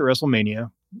Rollins match at WrestleMania,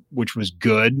 which was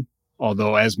good.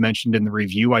 Although, as mentioned in the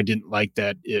review, I didn't like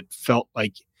that it felt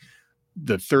like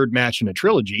the third match in a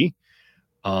trilogy.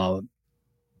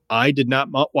 I did not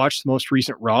watch the most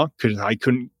recent Raw because I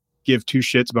couldn't give two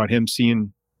shits about him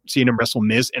seeing him wrestle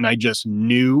Miz. And I just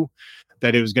knew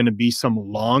that it was going to be some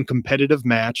long competitive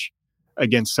match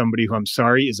against somebody who, I'm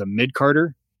sorry, is a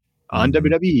mid-carder on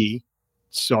WWE.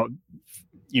 So,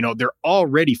 they're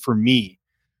already, for me,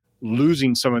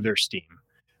 losing some of their steam.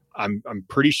 I'm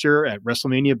pretty sure at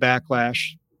WrestleMania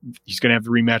Backlash, he's going to have the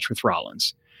rematch with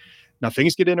Rollins. Now,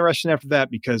 things get interesting after that,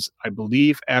 because I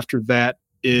believe after that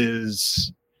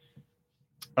is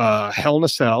Hell in a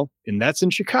Cell, and that's in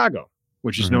Chicago,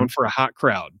 which is known for a hot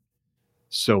crowd.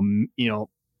 So,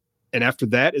 And after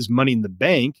that is Money in the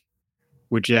Bank,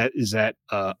 which is at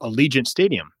Allegiant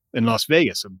Stadium in Las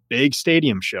Vegas, a big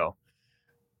stadium show.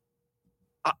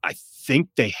 I think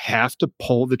they have to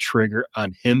pull the trigger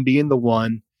on him being the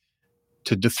one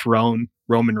to dethrone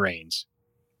Roman Reigns,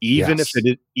 even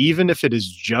if it is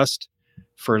just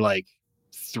for like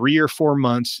 3 or 4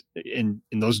 months, and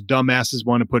those dumbasses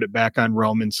want to put it back on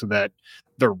Roman so that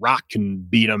The Rock can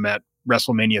beat him at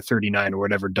WrestleMania 39 or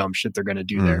whatever dumb shit they're going to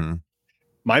do there.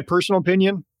 My personal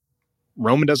opinion,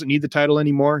 Roman doesn't need the title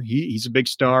anymore. He's a big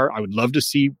star. I would love to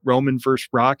see Roman versus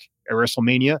Rock at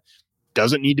WrestleMania.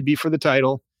 Doesn't need to be for the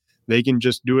title. They can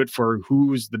just do it for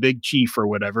who's the big chief or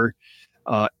whatever.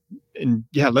 And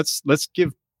yeah, let's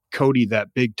give Cody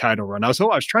that big title run. I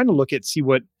was trying to see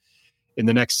what in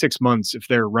the next 6 months, if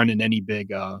they're running any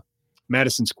big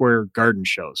Madison Square Garden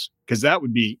shows, because that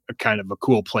would be a kind of a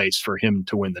cool place for him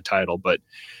to win the title. But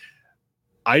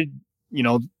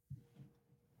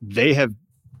they have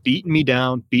beaten me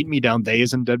down, they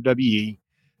as in WWE.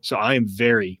 So I am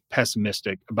very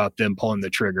pessimistic about them pulling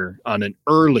the trigger on an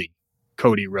early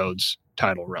Cody Rhodes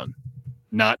title run,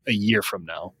 not a year from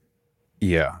now.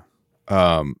 Yeah.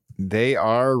 They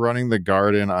are running the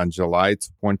Garden on July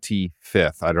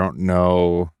 25th. I don't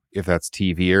know if that's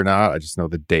TV or not. I just know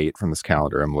the date from this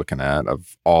calendar I'm looking at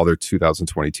of all their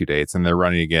 2022 dates, and they're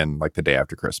running again like the day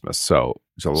after Christmas. So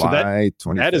July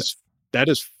 25th. That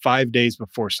is 5 days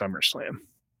before SummerSlam.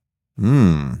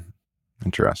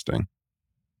 Interesting.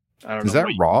 I don't Is know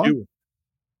that Raw?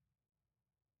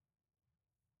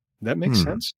 That makes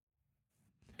sense.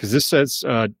 Because this says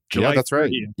July. Yeah, that's 30th.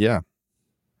 right. Yeah.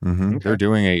 Okay. They're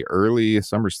doing a early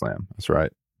SummerSlam. That's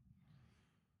right.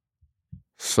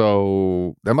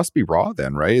 So that must be Raw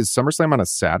then, right? Is SummerSlam on a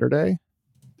Saturday?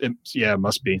 It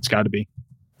must be. It's got to be.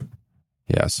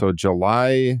 Yeah. So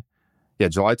July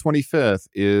 25th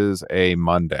is a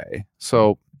Monday.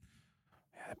 So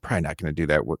probably not going to do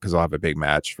that because I'll have a big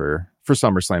match for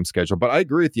SummerSlam schedule. But I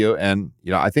agree with you. And,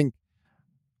 I think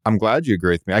I'm glad you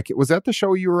agree with me. Was that the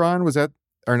show you were on? Was that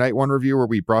our night one review where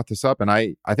we brought this up? And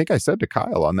I think I said to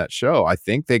Kyle on that show, I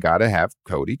think they got to have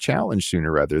Cody challenge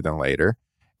sooner rather than later.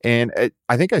 And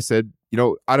I think I said,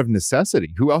 out of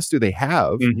necessity, who else do they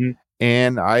have?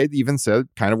 And I even said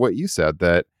kind of what you said,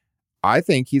 that I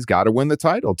think he's got to win the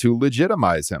title to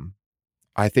legitimize him.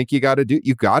 I think you got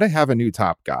to have a new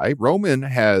top guy. Roman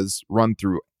has run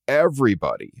through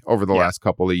everybody over the last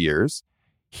couple of years.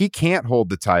 He can't hold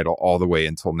the title all the way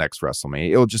until next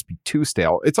WrestleMania. It'll just be too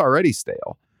stale. It's already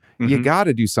stale. You got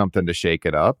to do something to shake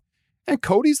it up. And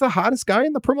Cody's the hottest guy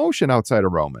in the promotion outside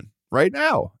of Roman right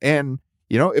now. And,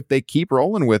 if they keep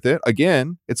rolling with it,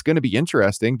 again, it's going to be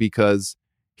interesting because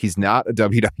he's not a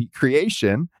WWE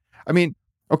creation. I mean,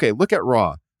 okay, look at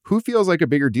Raw. Who feels like a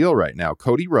bigger deal right now?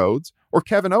 Cody Rhodes or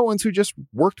Kevin Owens, who just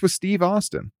worked with Steve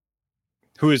Austin?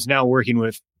 Who is now working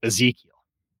with Ezekiel.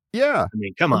 Yeah. I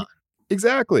mean, come on.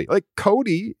 Exactly. Like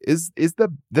Cody is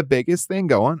the biggest thing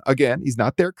going. Again, he's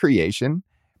not their creation,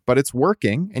 but it's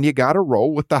working, and you got to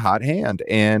roll with the hot hand.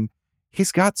 And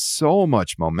he's got so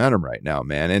much momentum right now,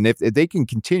 man. And if they can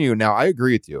continue, now I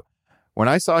agree with you. When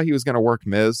I saw he was going to work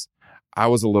Miz, I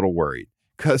was a little worried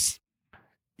because,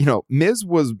 Miz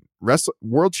was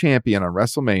world champion on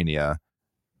WrestleMania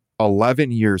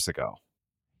 11 years ago.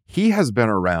 He has been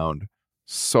around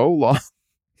so long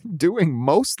doing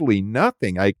mostly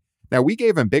nothing. Now we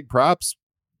gave him big props.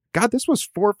 God, this was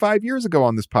 4 or 5 years ago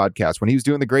on this podcast when he was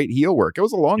doing the great heel work. It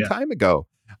was a long time ago.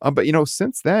 But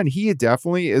since then, he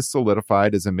definitely is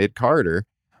solidified as a mid-carder.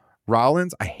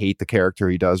 Rollins, I hate the character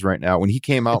he does right now. When he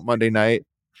came out Monday night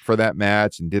for that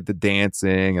match and did the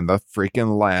dancing and the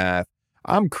freaking laugh,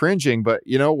 I'm cringing, but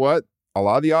you know what? A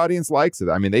lot of the audience likes it.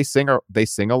 I mean, they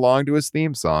sing along to his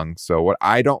theme song. So what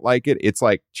I don't like it's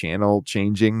like channel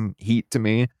changing heat to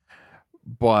me.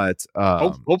 But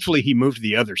hopefully he moved to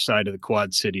the other side of the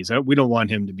Quad Cities. We don't want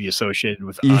him to be associated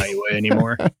with Iowa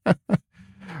anymore.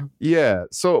 Yeah.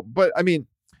 So, but I mean,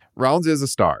 Rollins is a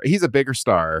star. He's a bigger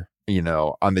star,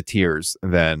 on the tiers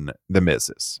than the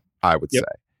Miz's, I would say.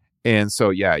 And so,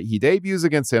 yeah, he debuts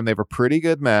against him. They have a pretty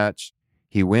good match.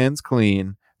 He wins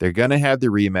clean. They're going to have the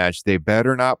rematch. They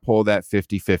better not pull that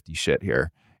 50-50 shit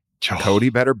here. Cody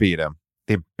better beat him.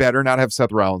 They better not have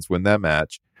Seth Rollins win that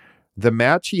match. The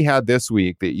match he had this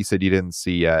week that you said you didn't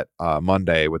see yet,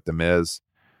 Monday with The Miz,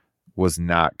 was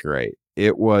not great.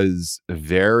 It was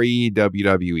very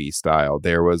WWE style.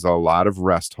 There was a lot of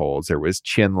rest holds. There was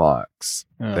chin locks.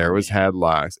 There was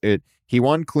headlocks. He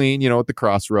won clean, at the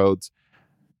Crossroads.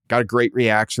 Got a great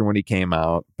reaction when he came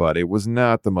out, but it was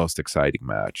not the most exciting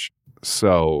match.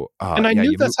 So, and I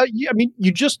knew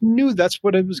you just knew that's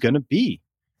what it was going to be.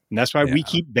 And that's why we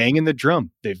keep banging the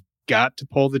drum. They've got to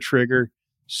pull the trigger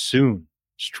soon.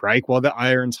 Strike while the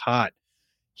iron's hot.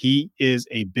 He is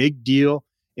a big deal,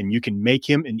 and you can make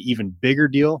him an even bigger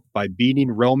deal by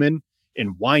beating Roman.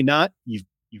 And why not? You've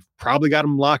probably got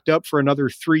him locked up for another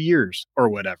 3 years or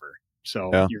whatever.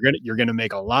 So you're gonna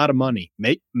make a lot of money.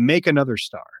 Make another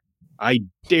star. I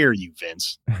dare you,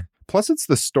 Vince. Plus, it's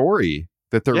the story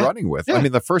that they're running with. I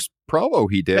mean, the first promo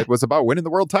he did was about winning the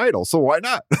world title, so why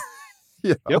not?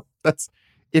 That's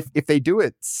if they do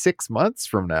it 6 months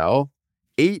from now,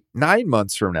 8-9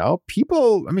 months from now,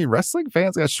 people. I mean, wrestling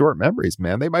fans got short memories,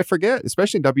 man. They might forget,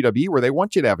 especially in WWE, where they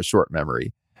want you to have a short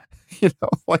memory.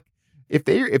 Like if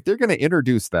they're going to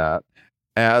introduce that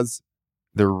as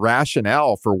the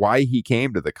rationale for why he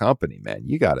came to the company, man,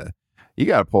 you gotta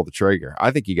pull the trigger.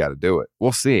 I think you got to do it.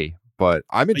 We'll see, but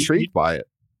I'm intrigued by it.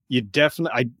 You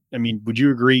definitely, I mean, would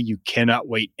you agree you cannot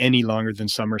wait any longer than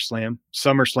SummerSlam?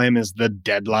 SummerSlam is the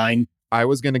deadline. I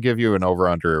was going to give you an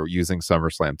over-under using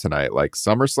SummerSlam tonight, like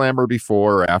SummerSlam or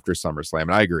before or after SummerSlam,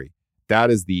 and I agree. That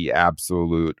is the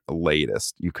absolute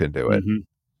latest you can do it. Mm-hmm.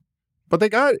 But they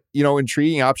got,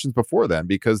 intriguing options before then,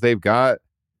 because they've got,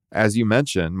 as you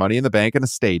mentioned, Money in the Bank in a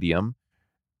stadium.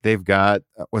 They've got,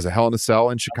 was a Hell in a Cell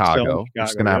in Chicago. They're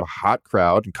just going to have a hot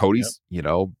crowd, and Cody's,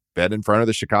 been in front of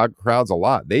the Chicago crowds a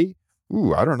lot. I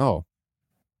don't know.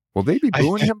 Will they be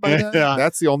booing him by then?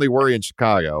 That's the only worry in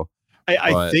Chicago.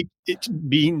 I think it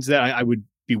means that I would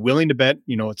be willing to bet,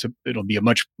 it'll be a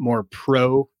much more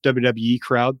pro WWE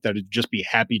crowd that would just be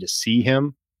happy to see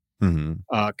him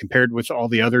compared with all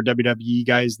the other WWE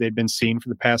guys they've been seeing for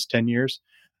the past 10 years.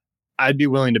 I'd be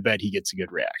willing to bet he gets a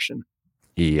good reaction.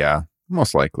 Yeah,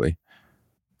 most likely.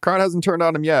 Crowd hasn't turned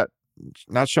on him yet.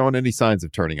 Not showing any signs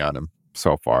of turning on him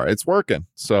so far. It's working.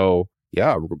 So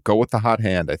yeah, go with the hot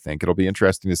hand. I think it'll be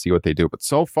interesting to see what they do. But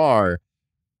so far,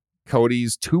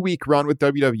 Cody's 2-week run with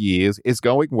WWE is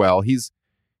going well. He's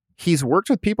worked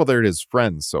with people that are his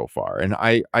friends so far. And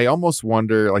I almost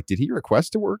wonder, like, did he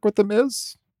request to work with The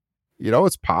Miz?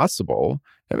 It's possible.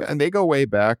 And they go way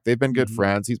back. They've been good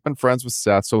friends. He's been friends with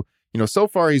Seth. So, so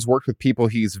far he's worked with people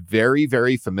he's very,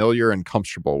 very familiar and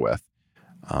comfortable with.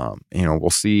 We'll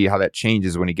see how that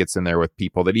changes when he gets in there with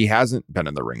people that he hasn't been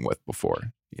in the ring with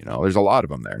before. There's a lot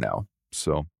of them there now.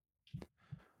 So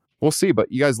we'll see.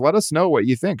 But you guys let us know what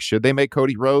you think. Should they make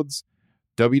Cody Rhodes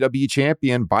WWE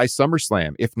champion by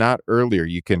SummerSlam? If not earlier,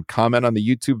 you can comment on the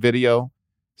YouTube video,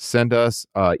 send us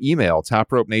email,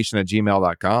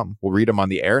 topropenation@gmail.com. We'll read them on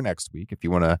the air next week if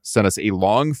you want to send us a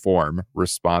long form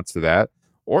response to that.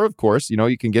 Or, of course,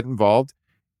 you can get involved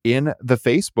in the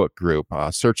Facebook group.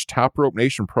 Search Top Rope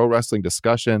Nation Pro Wrestling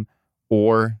Discussion,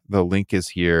 or the link is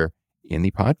here in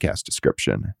the podcast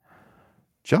description.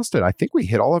 Justin, I think we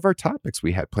hit all of our topics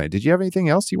we had planned. Did you have anything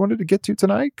else you wanted to get to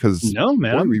tonight? Because no,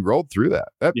 man, we rolled through that.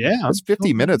 Those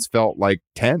 50 minutes felt like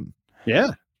 10. Yeah,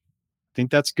 I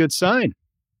think that's a good sign.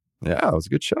 Yeah, it was a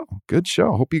good show. Good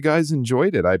show. Hope you guys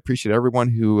enjoyed it. I appreciate everyone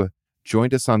who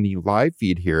joined us on the live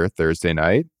feed here Thursday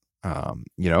night.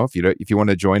 If you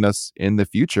want to join us in the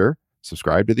future,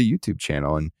 subscribe to the YouTube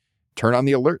channel and turn on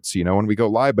the alerts so you know when we go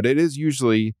live. But it is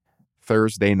usually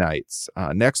Thursday nights.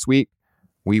 Next week,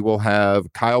 we will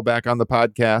have Kyle back on the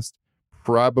podcast.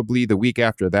 Probably the week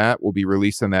after that, we'll be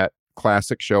releasing that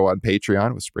classic show on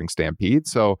Patreon with Spring Stampede.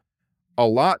 So a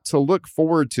lot to look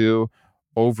forward to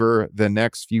over the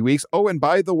next few weeks. Oh, and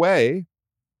by the way,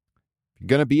 you're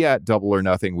going to be at Double or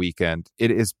Nothing weekend. It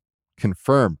is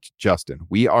confirmed, Justin.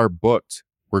 We are booked.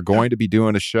 We're going to be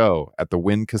doing a show at the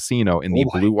Wynn Casino in the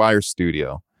Blue Wire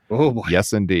studio. Oh boy.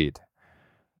 Yes, indeed.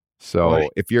 So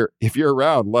if you're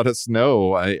around, let us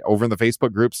know over in the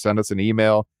Facebook group. Send us an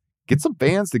email. Get some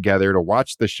fans together to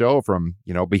watch the show from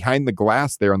behind the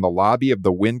glass there in the lobby of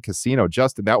the Wynn Casino.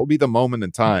 Justin, that will be the moment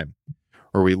in time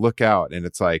where we look out and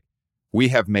it's like, we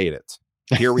have made it.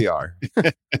 Here we are.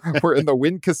 We're in the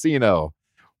Wynn Casino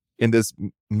in this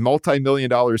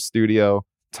multi-million-dollar studio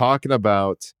talking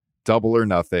about Double or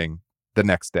Nothing the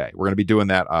next day. We're going to be doing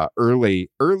that early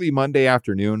Monday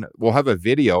afternoon. We'll have a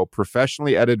video,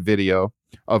 professionally edited video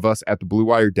of us at the Blue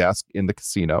Wire desk in the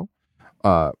casino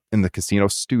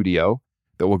studio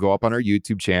that will go up on our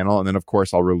YouTube channel. And then, of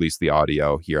course, I'll release the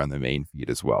audio here on the main feed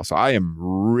as well. So I am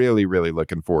really, really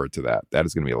looking forward to that. That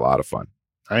is going to be a lot of fun.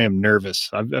 I am nervous.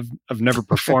 I've never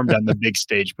performed on the big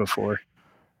stage before.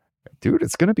 Dude,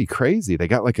 it's going to be crazy. They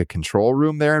got like a control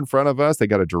room there in front of us. They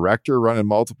got a director running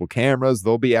multiple cameras.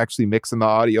 They'll be actually mixing the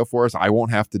audio for us. I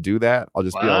won't have to do that. I'll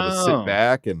just be able to sit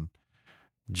back and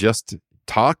just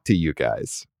talk to you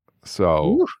guys.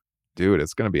 So, dude,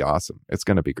 it's going to be awesome. It's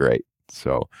going to be great.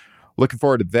 So looking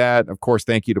forward to that. Of course,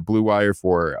 thank you to Blue Wire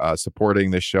for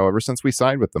supporting this show ever since we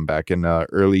signed with them back in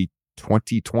early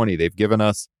 2020. They've given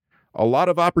us a lot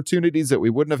of opportunities that we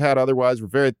wouldn't have had otherwise. We're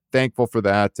very thankful for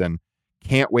that and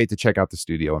can't wait to check out the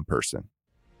studio in person.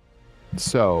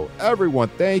 So, everyone,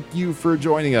 thank you for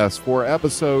joining us for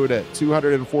episode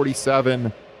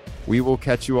 247. We will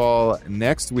catch you all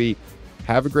next week.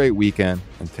 Have a great weekend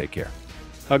and take care.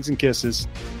 Hugs and kisses.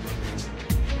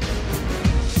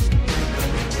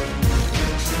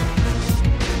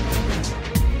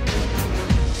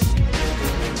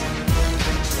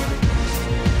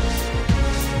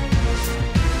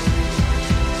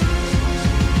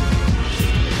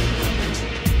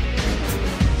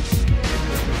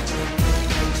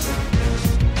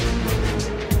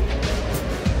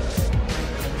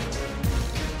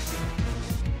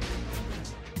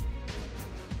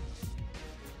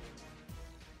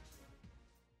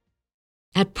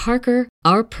 At Parker,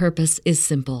 our purpose is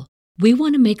simple. We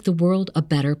want to make the world a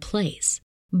better place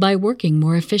by working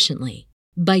more efficiently,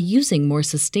 by using more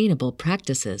sustainable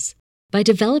practices, by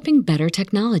developing better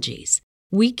technologies.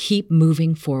 We keep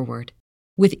moving forward.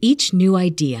 With each new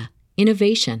idea,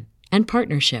 innovation, and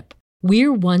partnership,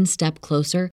 we're one step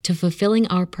closer to fulfilling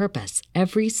our purpose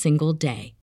every single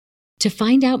day. To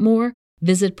find out more,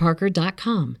 visit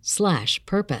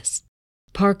parker.com/purpose.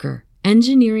 Parker,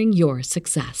 engineering your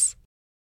success.